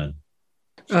phenomenon?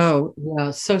 Oh,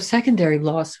 yeah. So secondary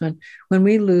loss, when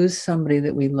we lose somebody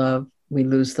that we love, we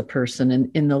lose the person.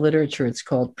 And in the literature, it's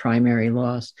called primary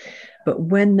loss. But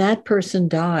when that person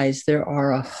dies, there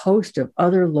are a host of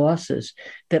other losses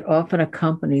that often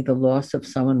accompany the loss of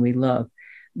someone we love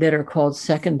that are called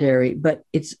secondary. But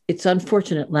it's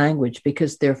unfortunate language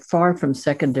because they're far from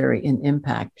secondary in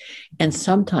impact. And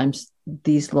sometimes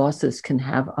these losses can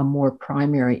have a more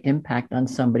primary impact on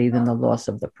somebody than the loss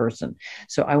of the person.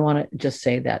 So I want to just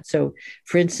say that. So,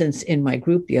 for instance, in my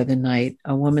group the other night,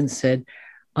 a woman said,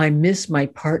 I miss my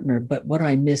partner, but what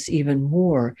I miss even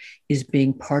more is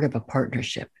being part of a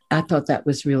partnership. I thought that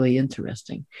was really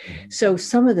interesting. Mm-hmm. So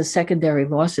some of the secondary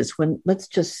losses, when let's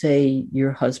just say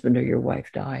your husband or your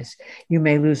wife dies, you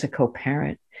may lose a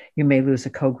co-parent, you may lose a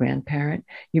co-grandparent,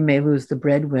 you may lose the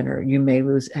breadwinner, you may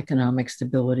lose economic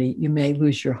stability, you may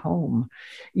lose your home,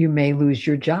 you may lose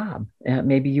your job.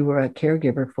 Maybe you were a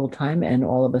caregiver full-time and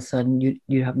all of a sudden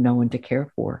you have no one to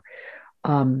care for.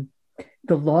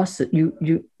 The loss that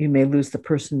you may lose the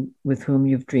person with whom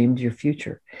you've dreamed your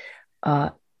future.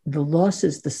 The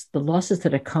losses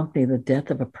that accompany the death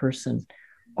of a person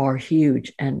are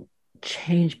huge and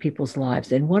change people's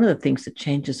lives. And one of the things that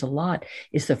changes a lot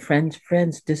is the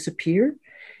friends disappear,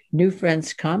 new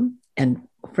friends come, and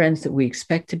friends that we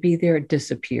expect to be there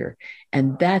disappear.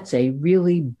 And that's a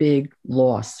really big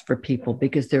loss for people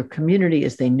because their community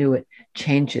as they knew it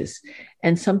changes.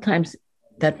 And sometimes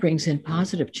that brings in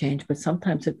positive change, but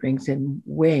sometimes it brings in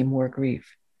way more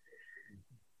grief.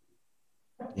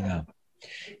 Yeah.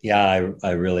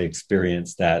 I really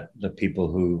experienced that. The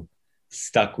people who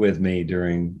stuck with me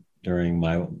during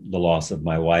the loss of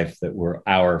my wife that were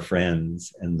our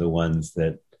friends, and the ones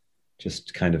that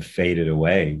just kind of faded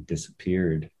away,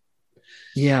 disappeared.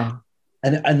 Yeah.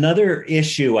 And another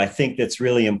issue I think that's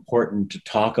really important to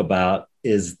talk about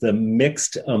is the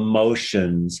mixed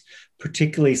emotions,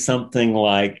 particularly something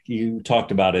like you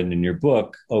talked about it in your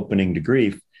book, Opening to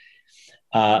Grief.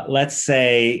 Let's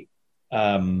say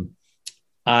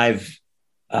I've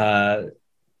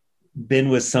been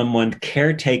with someone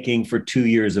caretaking for 2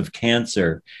 years of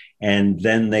cancer, and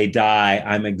then they die.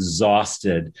 I'm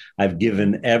exhausted. I've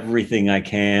given everything I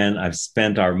can. I've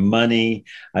spent our money.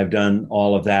 I've done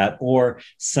all of that. Or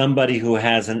somebody who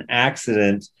has an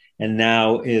accident and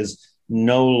now is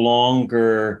no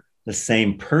longer the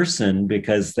same person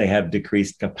because they have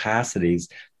decreased capacities.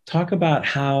 Talk about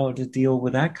how to deal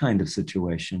with that kind of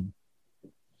situation.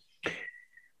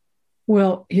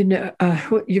 Well,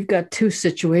 you've got two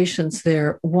situations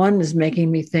there. One is making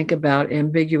me think about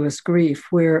ambiguous grief,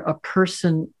 where a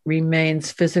person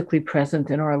remains physically present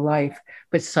in our life,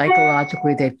 but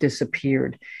psychologically they've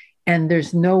disappeared. And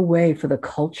there's no way for the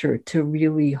culture to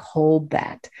really hold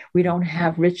that. We don't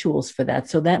have rituals for that.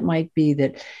 So that might be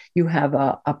that you have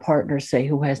a partner, say,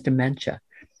 who has dementia,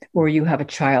 or you have a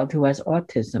child who has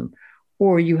autism,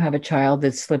 or you have a child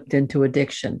that slipped into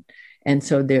addiction. And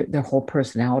so their whole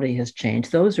personality has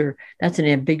changed. That's an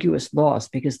ambiguous loss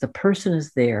because the person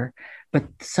is there, but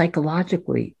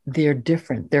psychologically they're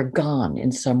different. They're gone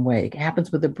in some way. It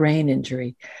happens with a brain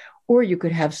injury. Or you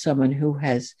could have someone who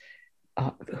has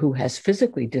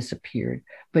physically disappeared,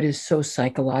 but is so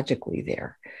psychologically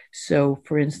there. So,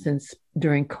 for instance,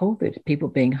 during COVID, people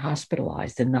being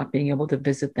hospitalized and not being able to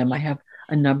visit them. I have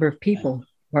a number of people,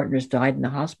 partners died in the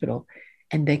hospital,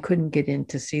 and they couldn't get in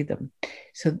to see them.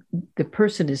 So the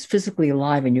person is physically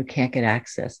alive and you can't get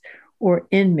access. Or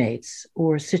inmates,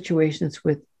 or situations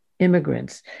with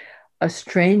immigrants,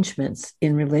 estrangements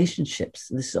in relationships.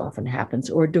 This often happens,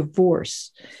 or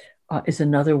divorce. Is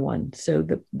another one. So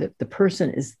the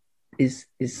person is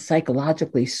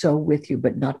psychologically so with you,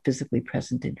 but not physically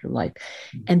present in your life.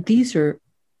 And these are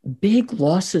big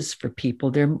losses for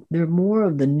people. They're more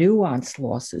of the nuanced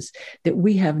losses that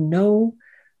we have no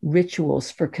rituals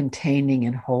for containing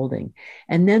and holding.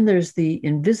 And then there's the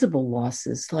invisible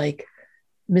losses like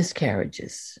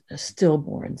miscarriages,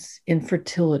 stillborns,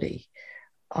 infertility,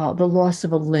 the loss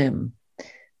of a limb,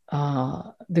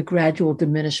 the gradual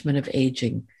diminishment of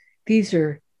aging. These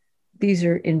are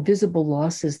invisible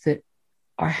losses that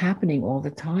are happening all the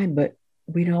time, but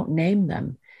we don't name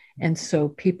them. And so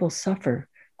people suffer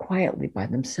quietly by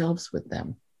themselves with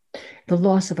them. The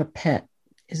loss of a pet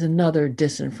is another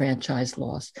disenfranchised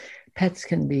loss. Pets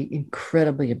can be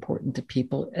incredibly important to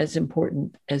people, as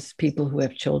important as people who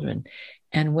have children.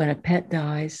 And when a pet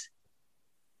dies,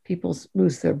 people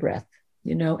lose their breath.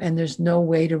 And there's no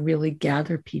way to really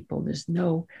gather people. There's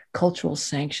no cultural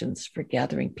sanctions for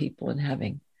gathering people and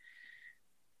having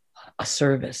a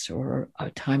service or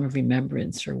a time of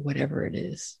remembrance or whatever it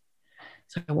is.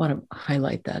 So I want to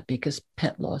highlight that because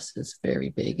pet loss is very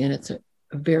big, and it's a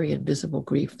very invisible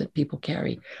grief that people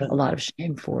carry a lot of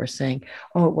shame for, saying,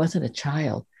 oh, it wasn't a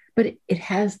child. But it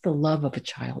has the love of a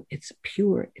child. It's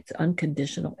pure, it's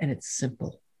unconditional, and it's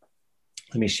simple.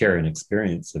 Let me share an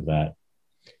experience of that.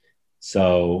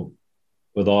 So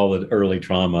with all the early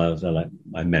trauma that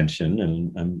I mentioned,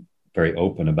 and I'm very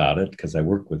open about it because I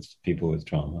work with people with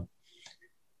trauma.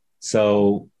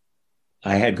 So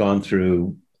I had gone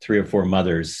through 3 or 4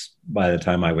 mothers by the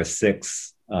time I was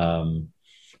 6,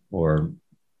 or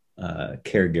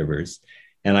caregivers.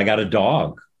 And I got a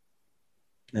dog.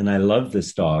 And I loved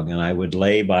this dog. And he would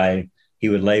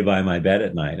lay by my bed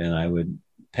at night, and I would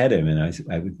pet him. And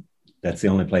I would, that's the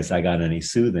only place I got any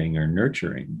soothing or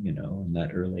nurturing, in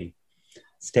that early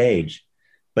stage.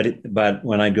 But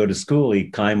when I'd go to school,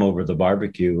 he'd climb over the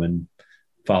barbecue and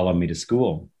follow me to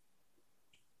school.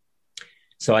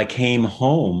 So I came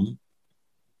home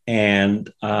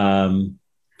and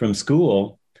from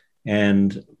school,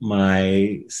 and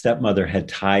my stepmother had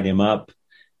tied him up,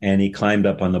 and he climbed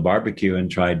up on the barbecue and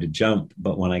tried to jump.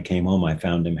 But when I came home, I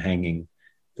found him hanging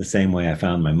the same way I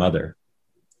found my mother.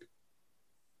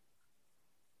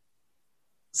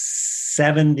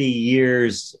 70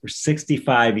 years or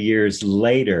 65 years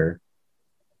later,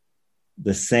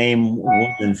 the same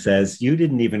woman says, you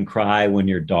didn't even cry when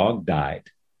your dog died.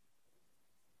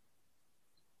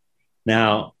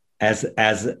 Now, as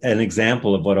an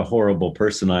example of what a horrible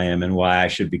person I am and why I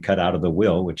should be cut out of the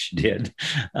will, which she did.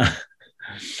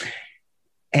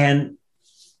 And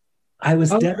I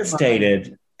was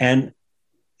devastated. And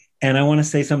I want to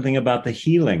say something about the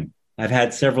healing. I've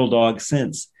had several dogs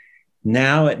since.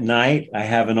 Now at night, I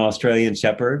have an Australian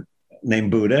Shepherd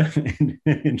named Buddha,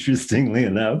 interestingly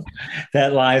enough,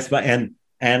 that lies by, and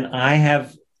I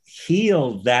have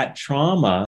healed that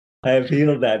trauma.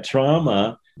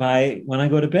 By when I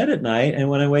go to bed at night, and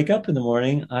when I wake up in the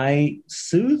morning, I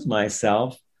soothe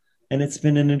myself, and it's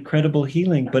been an incredible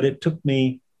healing. But it took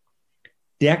me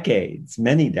decades,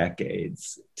 many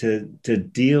decades, to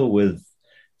deal with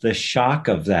the shock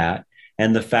of that,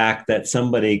 and the fact that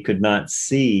somebody could not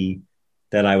see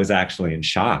that I was actually in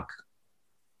shock.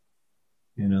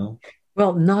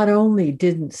 Well, not only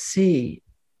didn't see,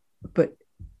 but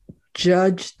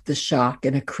judged the shock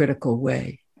in a critical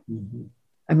way. Mm-hmm.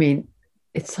 I mean,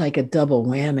 it's like a double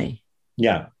whammy.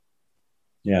 Yeah.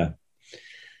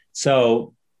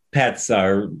 So pets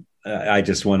are, I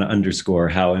just want to underscore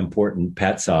how important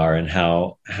pets are, and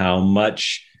how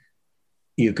much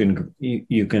it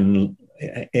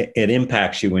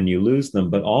impacts you when you lose them,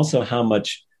 but also how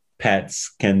much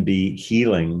pets can be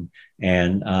healing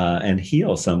and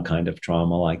heal some kind of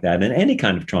trauma like that, and any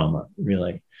kind of trauma,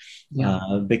 really.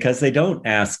 Yeah. Because they don't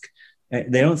ask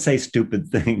They don't say stupid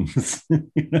things,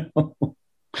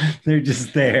 they're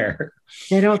just there.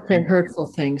 They don't say hurtful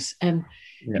things. And,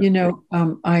 Yeah.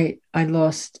 I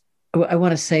lost, I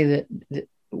want to say that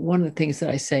one of the things that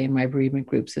I say in my bereavement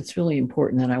groups, it's really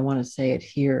important, and I want to say it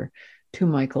here too,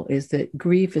 Michael, is that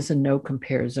grief is a no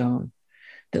compare zone,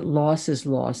 that loss is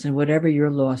loss, and whatever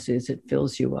your loss is, it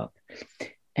fills you up.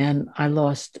 And I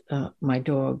lost my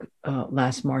dog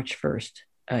last March 1st.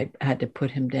 I had to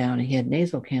put him down. He had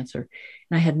nasal cancer.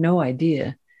 And I had no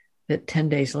idea that 10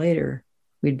 days later,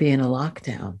 we'd be in a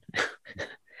lockdown.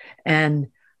 And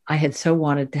I had so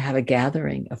wanted to have a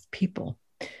gathering of people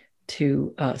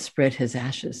to spread his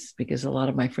ashes, because a lot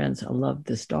of my friends loved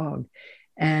this dog.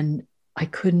 And I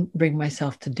couldn't bring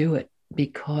myself to do it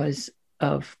because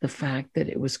of the fact that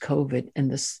it was COVID,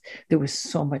 and there was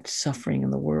so much suffering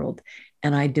in the world.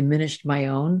 And I diminished my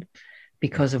own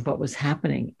because of what was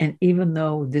happening. And even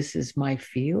though this is my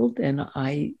field and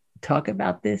I talk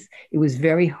about this, it was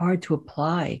very hard to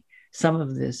apply some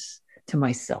of this to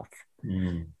myself.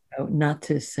 Not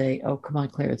to say, oh, come on,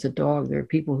 Claire, it's a dog. There are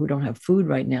people who don't have food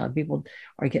right now. People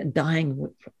are dying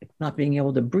with not being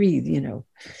able to breathe,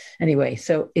 Anyway,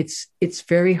 so it's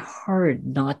very hard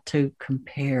not to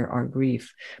compare our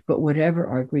grief, but whatever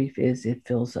our grief is, it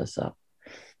fills us up.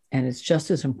 And it's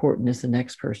just as important as the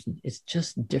next person. It's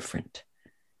just different.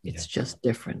 It's just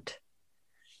different.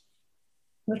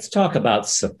 Let's talk about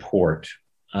support.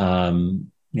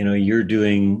 You're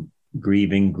doing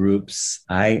grieving groups.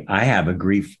 I have a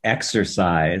grief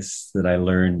exercise that I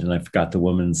learned, and I forgot the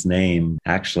woman's name.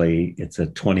 Actually, it's a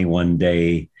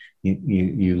 21-day.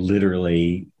 You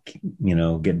literally,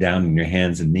 get down on your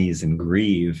hands and knees and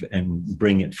grieve and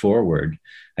bring it forward.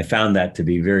 I found that to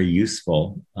be very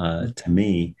useful to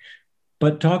me.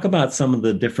 But talk about some of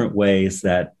the different ways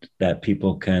that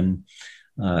people can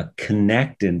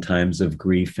connect in times of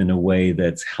grief in a way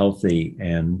that's healthy,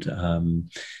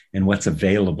 and what's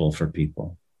available for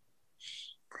people.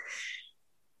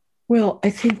 Well, I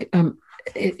think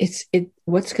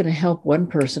what's going to help one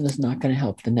person is not going to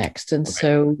help the next. And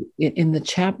so in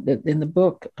the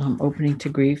book, Opening to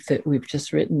Grief, that we've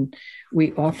just written,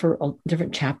 we offer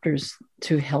different chapters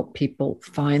to help people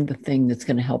find the thing that's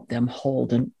going to help them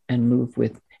hold and move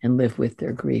with and live with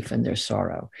their grief and their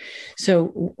sorrow. So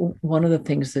one of the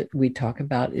things that we talk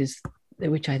about is,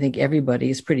 which I think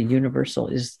everybody is pretty universal,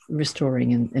 is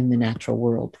restoring in the natural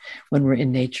world. When we're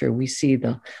in nature, we see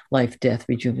the life, death,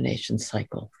 rejuvenation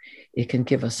cycle. It can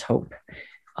give us hope.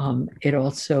 It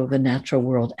also, the natural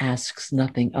world asks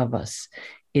nothing of us.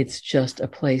 It's just a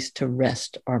place to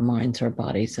rest our minds, our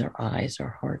bodies, our eyes,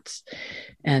 our hearts.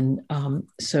 And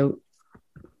so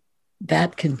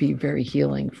that can be very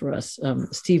healing for us.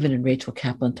 Stephen and Rachel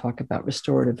Kaplan talk about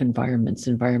restorative environments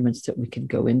that we can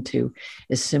go into,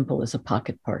 as simple as a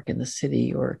pocket park in the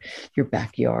city or your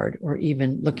backyard, or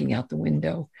even looking out the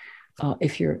window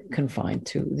if you're confined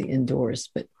to the indoors.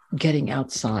 But getting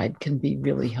outside can be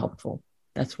really helpful.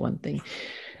 That's one thing.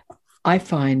 I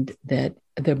find that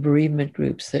the bereavement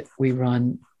groups that we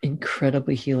run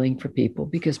incredibly healing for people,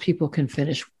 because people can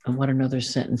finish on one another's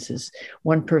sentences.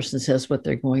 One person says what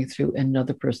they're going through, and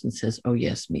another person says, oh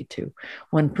yes, me too.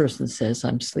 One person says,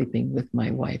 I'm sleeping with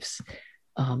my wife's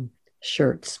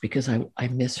shirts because I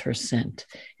miss her scent.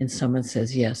 And someone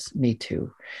says, yes, me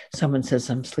too. Someone says,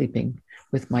 I'm sleeping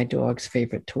with my dog's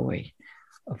favorite toy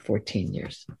of 14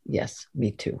 years. Yes,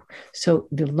 me too. So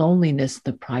the loneliness,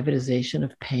 the privatization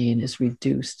of pain is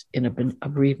reduced in a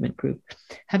bereavement group.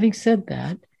 Having said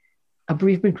that, a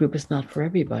bereavement group is not for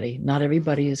everybody. Not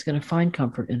everybody is going to find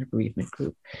comfort in a bereavement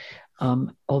group,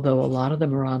 although a lot of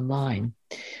them are online.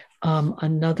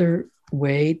 Another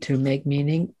way to make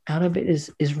meaning out of it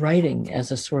is writing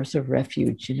as a source of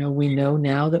refuge. We know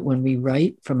now that when we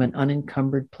write from an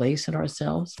unencumbered place in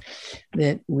ourselves,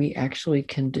 that we actually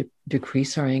can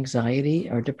decrease our anxiety,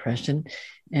 our depression,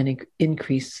 and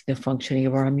increase the functioning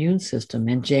of our immune system.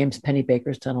 And James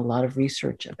Pennebaker's done a lot of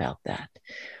research about that.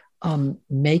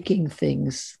 Making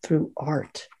things through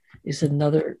art is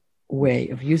another way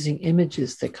of using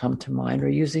images that come to mind, or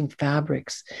using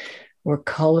fabrics or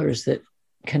colors that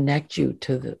connect you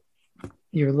to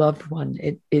your loved one.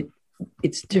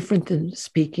 It's different than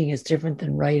speaking. It's different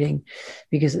than writing,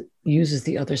 because it uses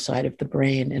the other side of the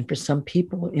brain. And for some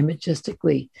people,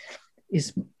 imagistically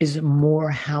is more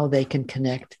how they can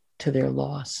connect to their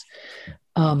loss.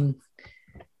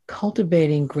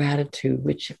 Cultivating gratitude,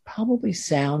 which probably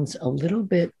sounds a little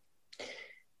bit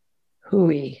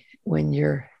hooey when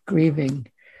you're grieving,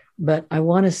 but I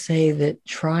want to say that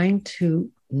trying to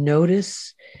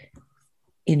notice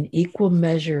in equal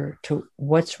measure to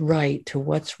what's right, to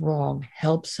what's wrong,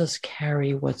 helps us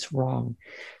carry what's wrong.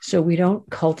 So we don't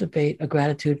cultivate a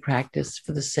gratitude practice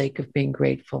for the sake of being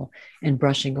grateful and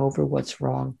brushing over what's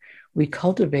wrong. We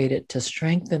cultivate it to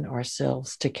strengthen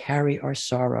ourselves, to carry our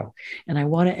sorrow. And I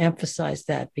want to emphasize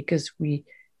that, because we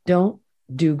don't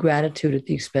do gratitude at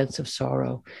the expense of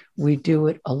sorrow. We do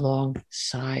it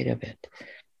alongside of it.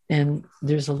 And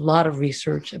there's a lot of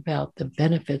research about the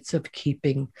benefits of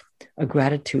keeping a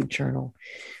gratitude journal.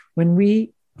 When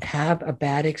we have a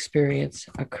bad experience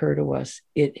occur to us,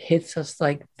 it hits us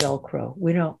like Velcro.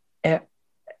 We don't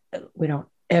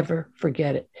ever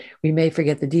forget it. We may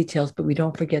forget the details, but we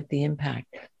don't forget the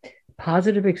impact.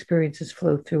 Positive experiences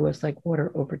flow through us like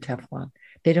water over Teflon.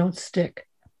 They don't stick.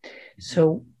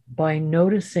 So by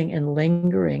noticing and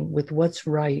lingering with what's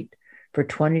right for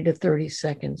 20 to 30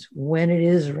 seconds, when it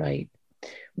is right,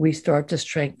 we start to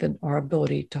strengthen our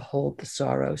ability to hold the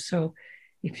sorrow. So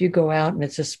if you go out and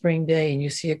it's a spring day and you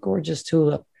see a gorgeous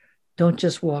tulip, don't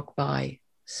just walk by.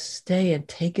 Stay and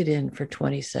take it in for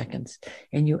 20 seconds.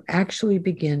 And you actually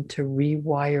begin to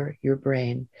rewire your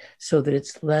brain so that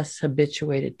it's less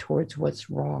habituated towards what's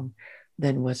wrong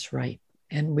than what's right.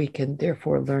 And we can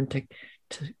therefore learn to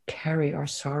carry our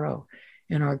sorrow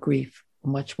and our grief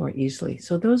much more easily.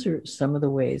 So those are some of the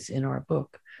ways in our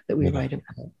book that we write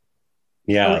about.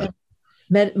 Yeah.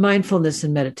 Mindfulness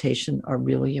and meditation are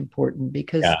really important,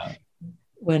 because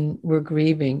when we're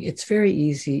grieving, it's very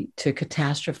easy to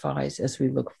catastrophize as we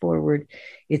look forward.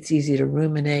 It's easy to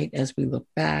ruminate as we look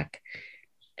back.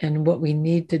 And what we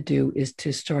need to do is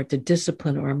to start to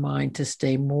discipline our mind to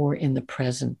stay more in the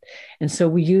present. And so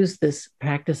we use this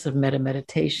practice of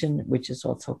meditation, which is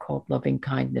also called loving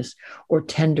kindness, or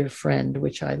tender friend,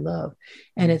 which I love.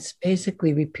 And it's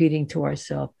basically repeating to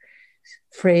ourselves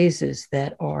phrases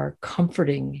that are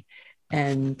comforting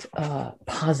and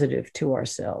positive to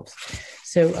ourselves.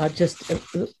 So just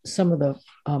some of the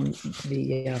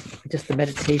just the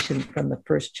meditation from the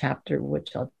first chapter, which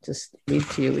I'll just read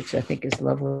to you, which I think is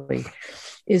lovely,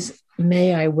 is: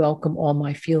 may I welcome all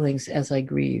my feelings as I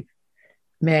grieve.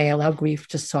 May I allow grief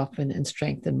to soften and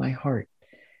strengthen my heart.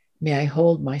 May I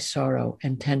hold my sorrow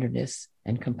and tenderness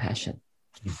and compassion.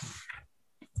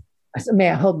 May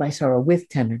I hold my sorrow with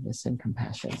tenderness and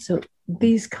compassion. So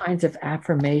these kinds of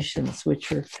affirmations,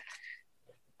 which are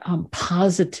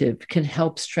positive, can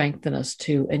help strengthen us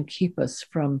too and keep us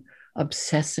from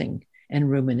obsessing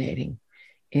and ruminating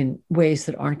in ways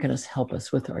that aren't going to help us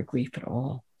with our grief at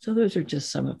all. So those are just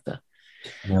some of the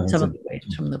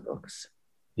ways from the books.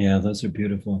 Yeah, those are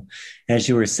beautiful. As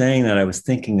you were saying that, I was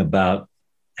thinking about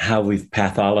how we've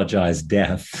pathologized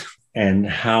death and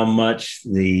how much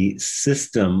the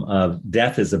system of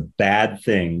death is a bad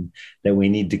thing, that we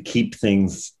need to keep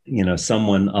things,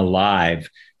 someone alive.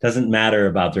 Doesn't matter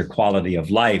about their quality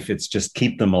of life. It's just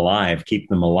keep them alive.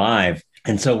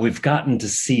 And so we've gotten to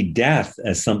see death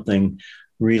as something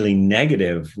really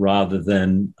negative rather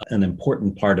than an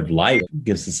important part of life. It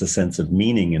gives us a sense of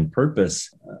meaning and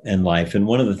purpose in life. And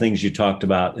one of the things you talked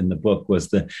about in the book was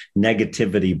the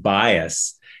negativity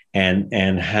bias,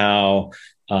 and how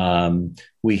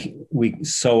we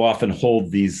so often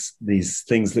hold these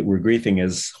things that we're grieving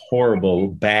as horrible,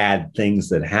 bad things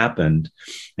that happened,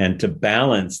 and to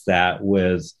balance that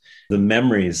with the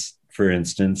memories, for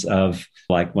instance, of,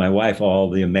 like my wife, all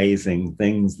the amazing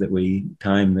things that we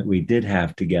did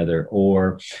have together,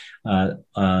 or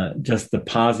just the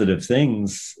positive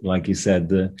things, like you said,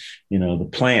 the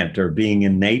plant or being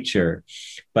in nature,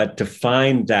 but to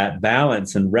find that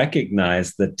balance and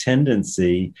recognize the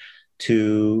tendency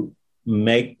to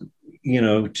make,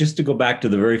 just to go back to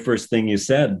the very first thing you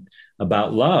said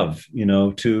about love,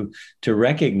 to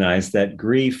recognize that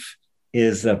grief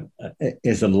is a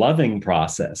loving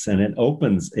process, and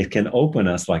it can open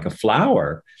us like a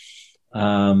flower.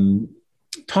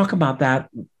 Talk about that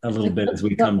a little bit as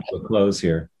we come to a close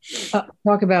here.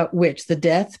 Talk about which? The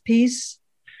death piece?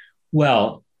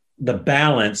 Well, the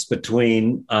balance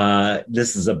between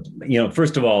this is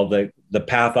first of all, the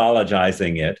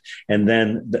pathologizing it, and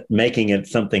then making it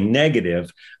something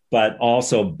negative, but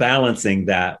also balancing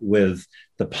that with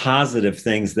the positive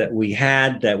things that we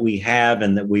had, that we have,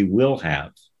 and that we will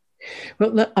have.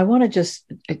 Well, I want to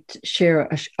just share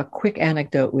a quick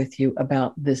anecdote with you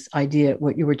about this idea,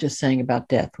 what you were just saying about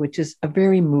death, which is a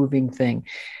very moving thing.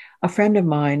 A friend of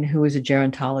mine who is a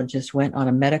gerontologist went on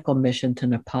a medical mission to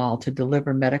Nepal to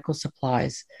deliver medical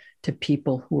supplies to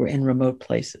people who were in remote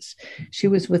places. She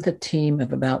was with a team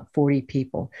of about 40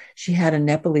 people. She had a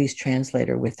Nepalese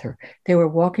translator with her. They were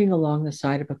walking along the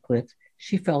side of a cliff.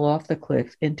 She fell off the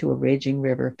cliff into a raging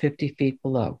river 50 feet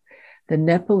below. The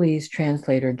Nepalese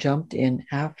translator jumped in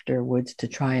afterwards to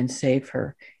try and save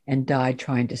her and died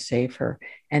trying to save her.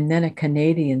 And then a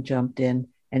Canadian jumped in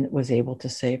and was able to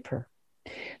save her.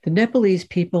 The Nepalese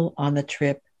people on the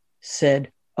trip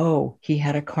said, oh, he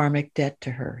had a karmic debt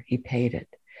to her. He paid it.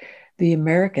 The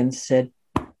Americans said,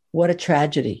 what a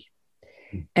tragedy.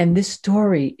 And this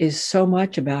story is so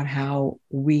much about how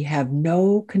we have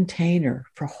no container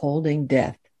for holding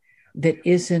death that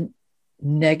isn't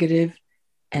negative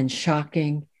and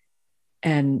shocking.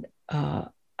 And I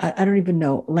don't even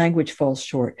know, language falls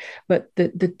short, but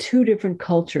the two different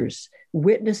cultures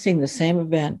witnessing the same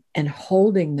event and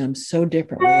holding them so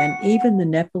differently. And even the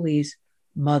Nepalese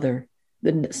mother,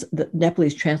 the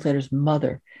Nepalese translator's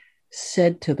mother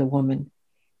said to the woman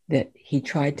that he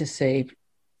tried to save,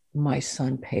 my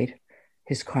son paid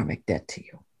his karmic debt to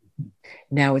you.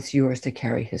 Now it's yours to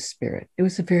carry his spirit. It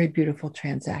was a very beautiful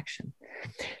transaction.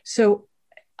 So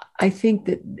I think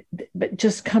that, but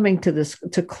just coming to this,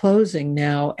 to closing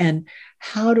now, and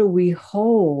how do we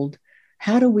hold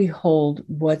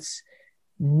what's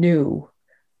new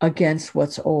against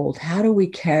what's old? How do we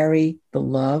carry the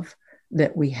love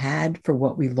that we had for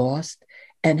what we lost?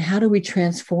 And how do we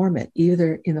transform it,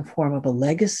 either in the form of a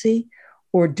legacy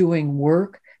or doing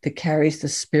work that carries the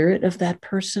spirit of that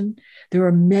person? There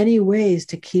are many ways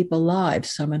to keep alive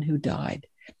someone who died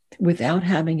without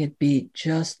having it be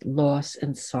just loss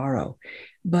and sorrow.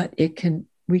 But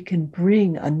we can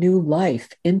bring a new life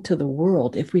into the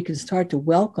world if we can start to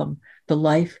welcome the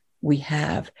life we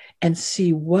have and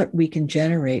see what we can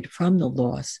generate from the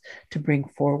loss to bring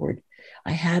forward.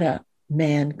 I had a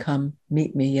man come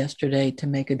meet me yesterday to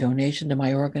make a donation to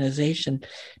my organization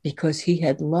because he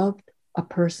had loved a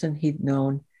person he'd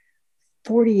known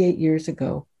 48 years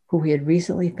ago who he had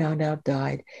recently found out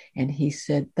died. And he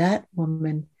said, that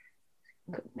woman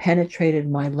penetrated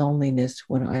my loneliness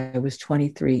when I was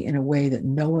 23 in a way that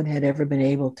no one had ever been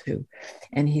able to.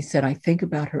 And he said, I think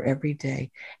about her every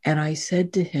day. And I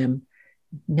said to him,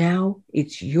 now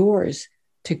it's yours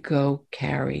to go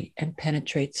carry and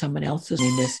penetrate someone else's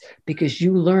loneliness, because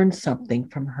you learned something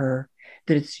from her,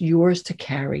 that it's yours to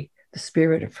carry the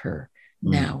spirit of her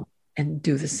now and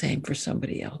do the same for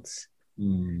somebody else.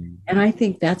 And I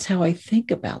think that's how I think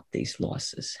about these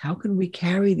losses. How can we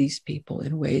carry these people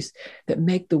in ways that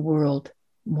make the world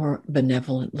more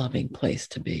benevolent, loving place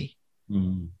to be?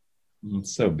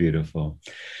 It's so beautiful.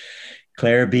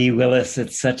 Claire B. Willis,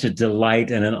 it's such a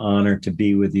delight and an honor to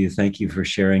be with you. Thank you for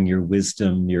sharing your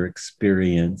wisdom, your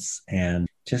experience, and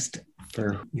just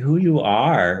for who you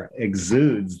are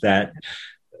exudes that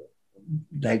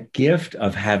gift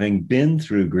of having been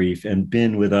through grief and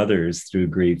been with others through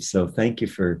grief. So thank you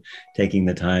for taking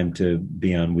the time to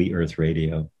be on We Earth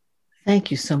Radio.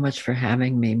 Thank you so much for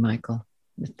having me, Michael.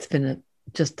 It's been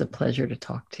just a pleasure to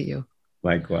talk to you.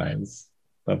 Likewise.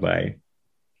 Bye-bye.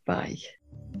 Bye.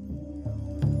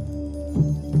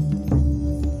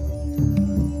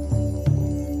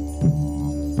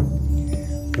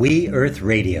 We Earth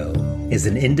Radio is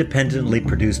an independently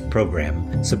produced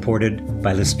program supported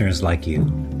by listeners like you.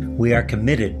 We are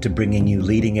committed to bringing you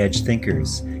leading-edge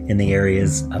thinkers in the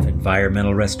areas of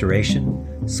environmental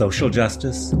restoration, social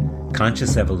justice,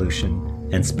 conscious evolution,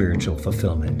 and spiritual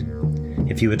fulfillment.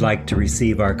 If you would like to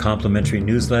receive our complimentary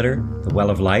newsletter, The Well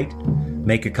of Light,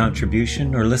 make a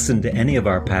contribution, or listen to any of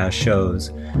our past shows,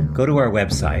 go to our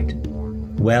website,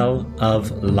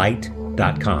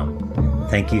 welloflight.com.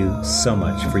 Thank you so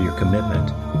much for your commitment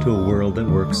to a world that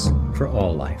works for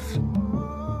all life.